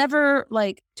 It's never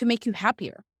like to make you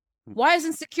happier. Why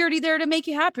isn't security there to make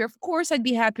you happier? Of course, I'd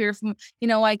be happier if,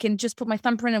 I can just put my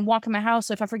thumbprint and walk in my house.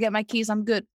 So if I forget my keys, I'm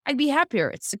good. I'd be happier.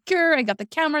 It's secure. I got the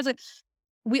cameras.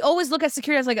 We always look at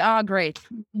security as like, great.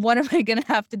 What am I going to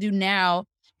have to do now?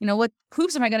 What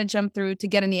hoops am I going to jump through to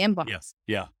get in the inbox? Yes.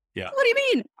 Yeah. Yeah. What do you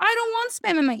mean? I don't want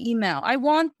spam in my email. I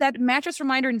want that mattress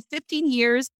reminder in 15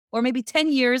 years or maybe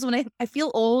 10 years when I feel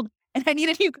old and I need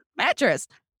a new mattress.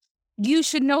 You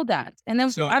should know that. And then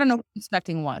So I don't know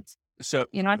expecting what. So,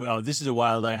 You know, well, this is a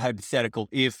wild hypothetical.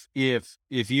 If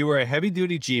you were a heavy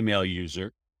duty Gmail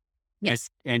user, yes.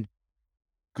 and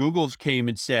Google came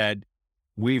and said,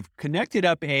 we've connected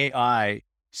up AI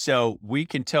so we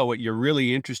can tell what you're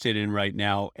really interested in right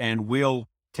now, and we'll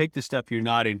take the stuff you're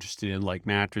not interested in, like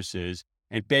mattresses,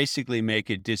 and basically make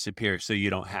it disappear so you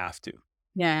don't have to.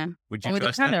 Yeah. Would you And they're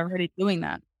trust kind that? of already doing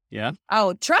that. Yeah.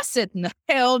 Oh, trust it? No,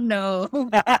 hell no.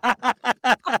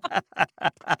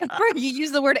 You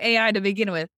use the word AI to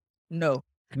begin with. No.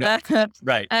 No.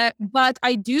 Right. But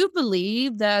I do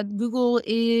believe that Google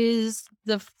is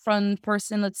the front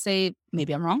person. Let's say,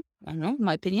 maybe I'm wrong. I don't know,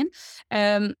 my opinion.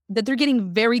 That they're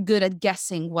getting very good at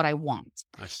guessing what I want.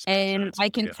 And I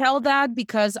can tell that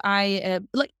because I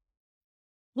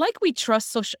like we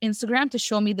trust Instagram to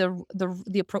show me the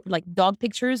like dog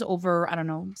pictures over, I don't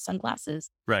know, sunglasses.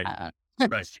 Right.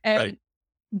 Right. Right.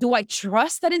 Do I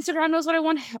trust that Instagram knows what I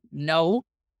want? No.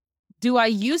 Do I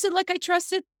use it like I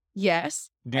trust it? Yes.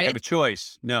 Do you have a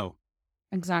choice? No.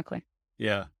 Exactly.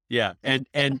 Yeah. Yeah. And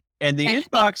And the And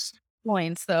inbox,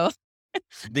 points though.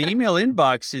 the email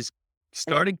inbox is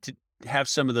starting to have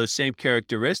some of those same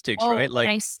characteristics, Oh, right? Like,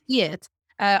 I see it.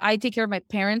 I take care of my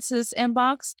parents'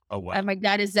 inbox. oh, wow. My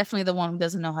dad is definitely the one who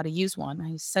doesn't know how to use one.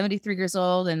 He's 73 years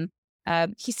old, and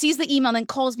he sees the email and then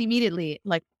calls me immediately.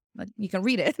 Like, you can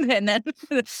read it and then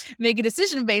make a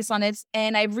decision based on it.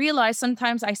 And I realize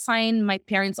sometimes I sign my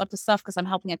parents up to stuff because I'm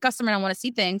helping a customer and I want to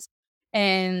see things.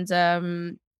 And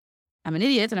I'm an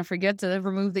idiot and I forget to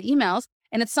remove the emails.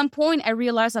 And at some point, I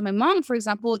realized that my mom, for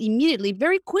example, immediately,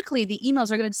 very quickly, the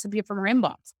emails are going to disappear from her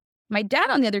inbox. My dad,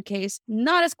 on the other case,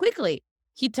 not as quickly.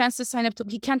 He tends to sign up to,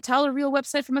 he can't tell a real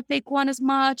website from a fake one as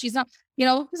much. He's not, he's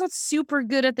not super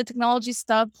good at the technology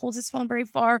stuff, holds his phone very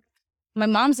far. My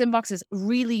mom's inbox is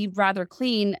really rather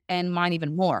clean and mine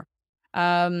even more.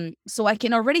 So I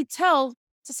can already tell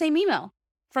it's the same email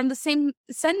from the same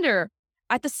sender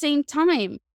at the same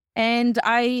time. And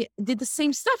I did the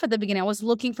same stuff at the beginning. I was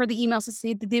looking for the emails to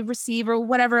see did they receive or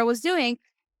whatever I was doing.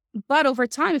 But over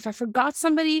time, if I forgot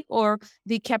somebody or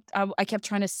I kept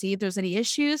trying to see if there's any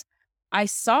issues, I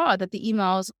saw that the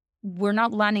emails were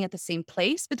not landing at the same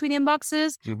place between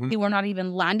inboxes. Mhm. They were not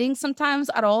even landing sometimes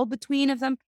at all between of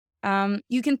them.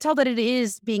 You can tell that it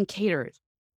is being catered.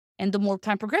 And the more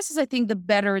time progresses, I think the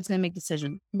better it's going to make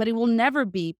decision. But it will never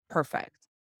be perfect.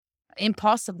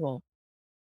 Impossible.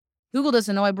 Google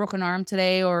doesn't know I broke an arm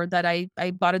today or that I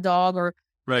bought a dog or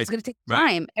Right. it's going to take Right.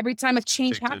 time. Every time a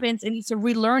change Take time. happens, it needs to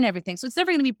relearn everything. So it's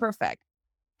never going to be perfect.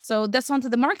 So that's on to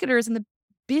the marketers and the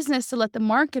business to let the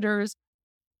marketers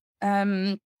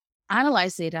um,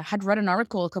 analyze data. I had read an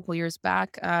article a couple years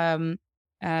back.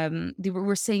 They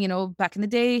were saying, back in the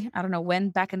day, I don't know when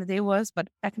back in the day was, but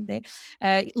back in the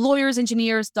day, lawyers,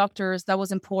 engineers, doctors, that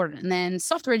was important. And then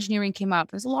software engineering came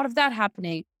up. There's a lot of that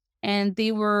happening. And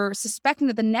they were suspecting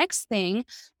that the next thing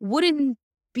wouldn't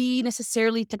be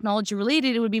necessarily technology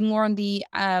related. It would be more on the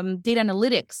data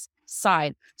analytics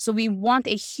side. So we want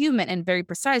a human and very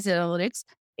precise data analytics,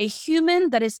 a human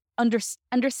that is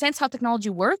understands how technology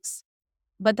works,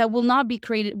 but that will not be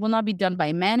done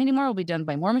by man anymore. It will be done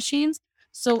by more machines.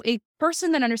 So a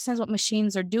person that understands what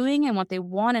machines are doing and what they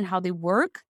want and how they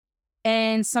work,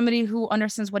 and somebody who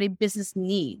understands what a business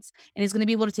needs and is going to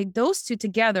be able to take those two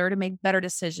together to make better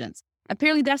decisions.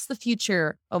 Apparently, that's the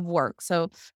future of work.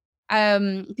 So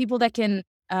people that can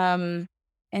and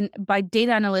by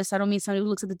data analyst, I don't mean somebody who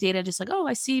looks at the data just like, oh,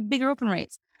 I see bigger open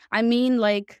rates. I mean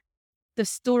like the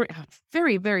story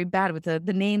very, very bad with the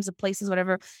names of places,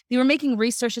 whatever. They were making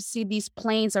research to see these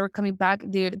planes that were coming back.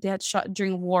 They had shot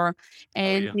during war. Oh,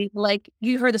 And yeah. they, like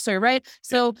you heard the story, right? Yeah.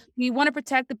 So we want to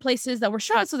protect the places that were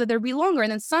shot so that there'd be longer.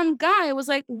 And then some guy was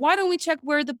like, why don't we check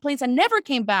where the planes that never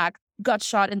came back got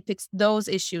shot and fix those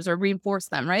issues or reinforce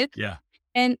them, right? Yeah.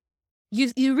 And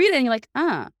you read it and you're like,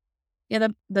 yeah,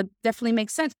 that definitely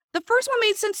makes sense. The first one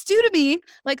made sense too to me.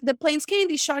 Like the planes came,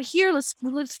 they shot here. Let's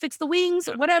fix the wings,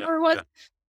 Yeah. Yeah. whatever it was. Yeah.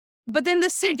 But then the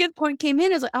second point came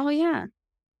in. It's like, oh yeah,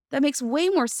 that makes way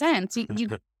more sense. You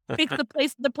fix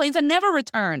the planes that never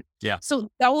return. Yeah. So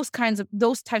those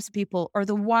types of people are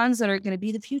the ones that are going to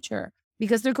be the future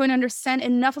because they're going to understand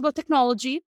enough about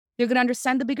technology. They're going to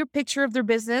understand the bigger picture of their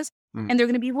business, Mm. and they're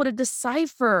going to be able to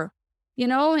decipher,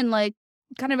 and like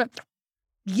kind of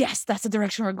yes, that's the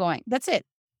direction we're going. That's it.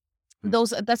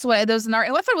 Mm. That's why those in our I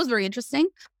thought it was very interesting.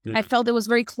 Yeah. I felt it was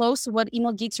very close to what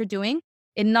email geeks are doing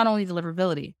in not only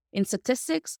deliverability, in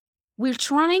statistics. We're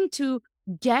trying to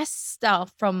guess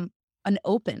stuff from an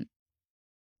open.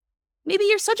 Maybe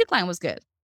your subject line was good.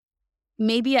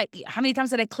 Maybe how many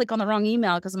times did I click on the wrong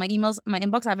email because my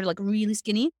inbox, I have it like really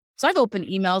skinny. So I've opened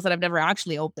emails that I've never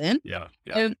actually opened. Yeah.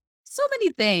 Yeah. And so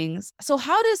many things. So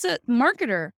how does a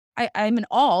marketer, I'm in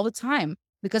awe all the time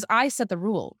because I set the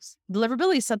rules.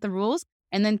 Deliverability set the rules.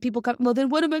 And then people come, well, then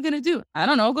what am I going to do? I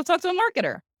don't know. Go talk to a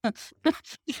marketer.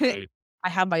 Right. I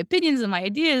have my opinions and my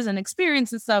ideas and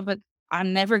experience and stuff, but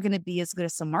I'm never going to be as good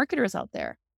as some marketers out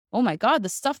there. Oh my God, the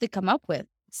stuff they come up with.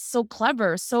 So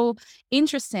clever, so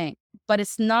interesting, but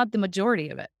it's not the majority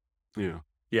of it. Yeah.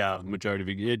 Yeah. Majority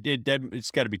of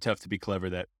it's got to be tough to be clever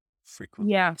that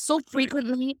frequently. Yeah, so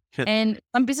frequently, and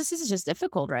some businesses is just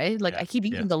difficult, right? Like Yeah. I keep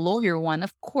Yeah. using the lawyer one,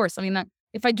 of course. I mean,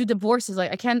 if I do divorces,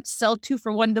 like I can't sell 2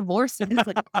 for 1 divorce. And it's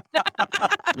like,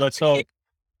 Let's hope.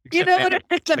 you know what?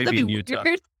 That'd Maybe in be Utah.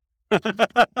 weird.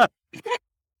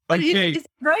 Okay.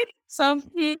 Right? So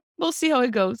we'll see how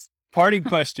it goes. Parting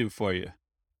question for you.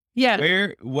 Yeah.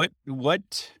 What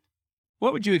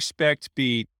would you expect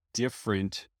be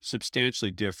different,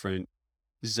 substantially different?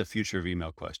 This is a future of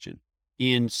email question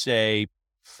in say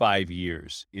 5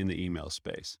 years in the email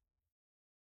space.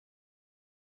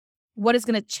 What is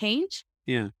going to change?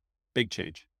 Yeah. Big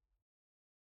change.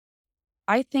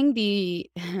 I think the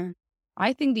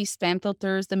I think these spam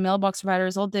filters, the mailbox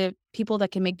providers, all the people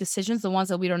that can make decisions, the ones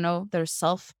that we don't know, they're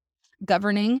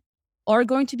self-governing, are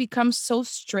going to become so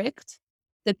strict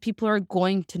that people are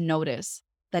going to notice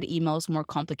that email is more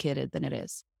complicated than it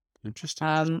is.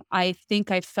 Interesting. I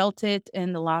think I felt it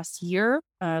in the last year,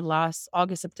 last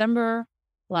August, September,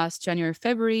 last January,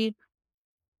 February,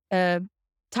 uh,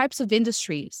 types of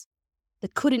industries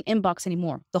that couldn't inbox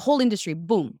anymore. The whole industry,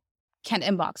 boom, can't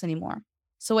inbox anymore.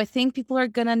 So I think people are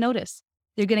gonna notice.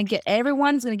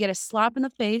 Everyone's gonna get a slap in the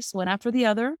face one after the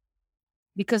other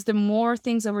because the more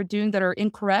things that we're doing that are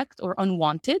incorrect or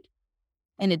unwanted,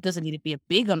 and it doesn't need to be a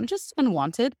big one, just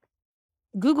unwanted.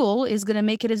 Google is gonna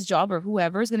make it his job, or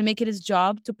whoever is gonna make it his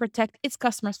job to protect its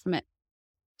customers from it.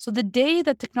 So the day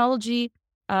that technology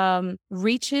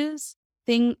reaches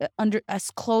thing under as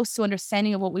close to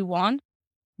understanding of what we want,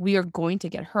 we are going to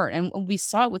get hurt. And we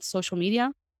saw it with social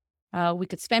media. We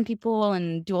could spam people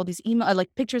and do all these email like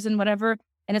pictures and whatever.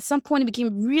 And at some point, it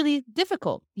became really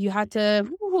difficult. You had to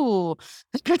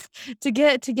to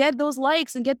get those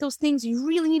likes and get those things. You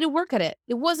really need to work at it.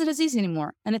 It wasn't as easy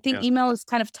anymore. And I think Yeah. email is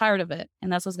kind of tired of it,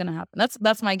 and that's what's going to happen.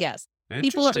 That's my guess.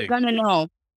 People are Interesting. gonna know.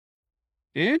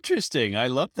 Interesting. I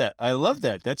love that. I love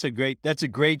that. That's a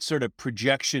great sort of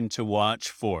projection to watch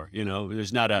for.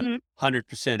 There's not a Mhm.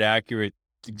 100% accurate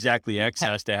exactly X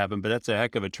has to happen, but that's a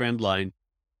heck of a trend line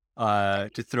to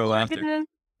throw People are out there. gonna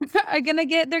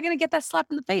they're gonna get that slap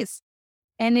in the face,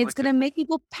 and it's Okay. gonna make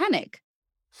people panic.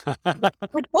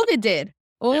 Like COVID did. Yeah.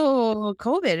 Oh,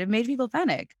 COVID, it made people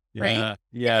panic, right? Yeah. And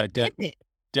Yeah. it did.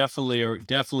 Definitely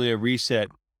a reset.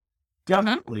 Uh-huh.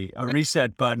 Definitely a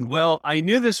reset button. Well, I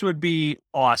knew this would be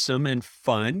awesome and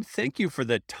fun. Thank you for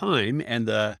the time and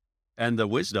the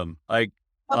wisdom. Oh,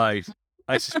 I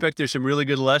I suspect there's some really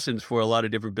good lessons for a lot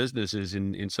of different businesses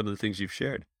in some of the things you've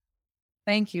shared.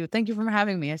 thank you. Thank you for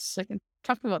having me. I can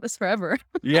talk about this forever.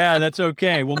 Yeah, that's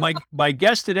okay. Well, my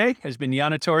guest today has been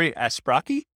Yanna-Torry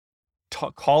Aspraki,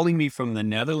 calling me from the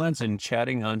Netherlands and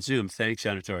chatting on Zoom. Thanks,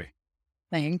 Yanna-Torry.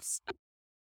 Thanks.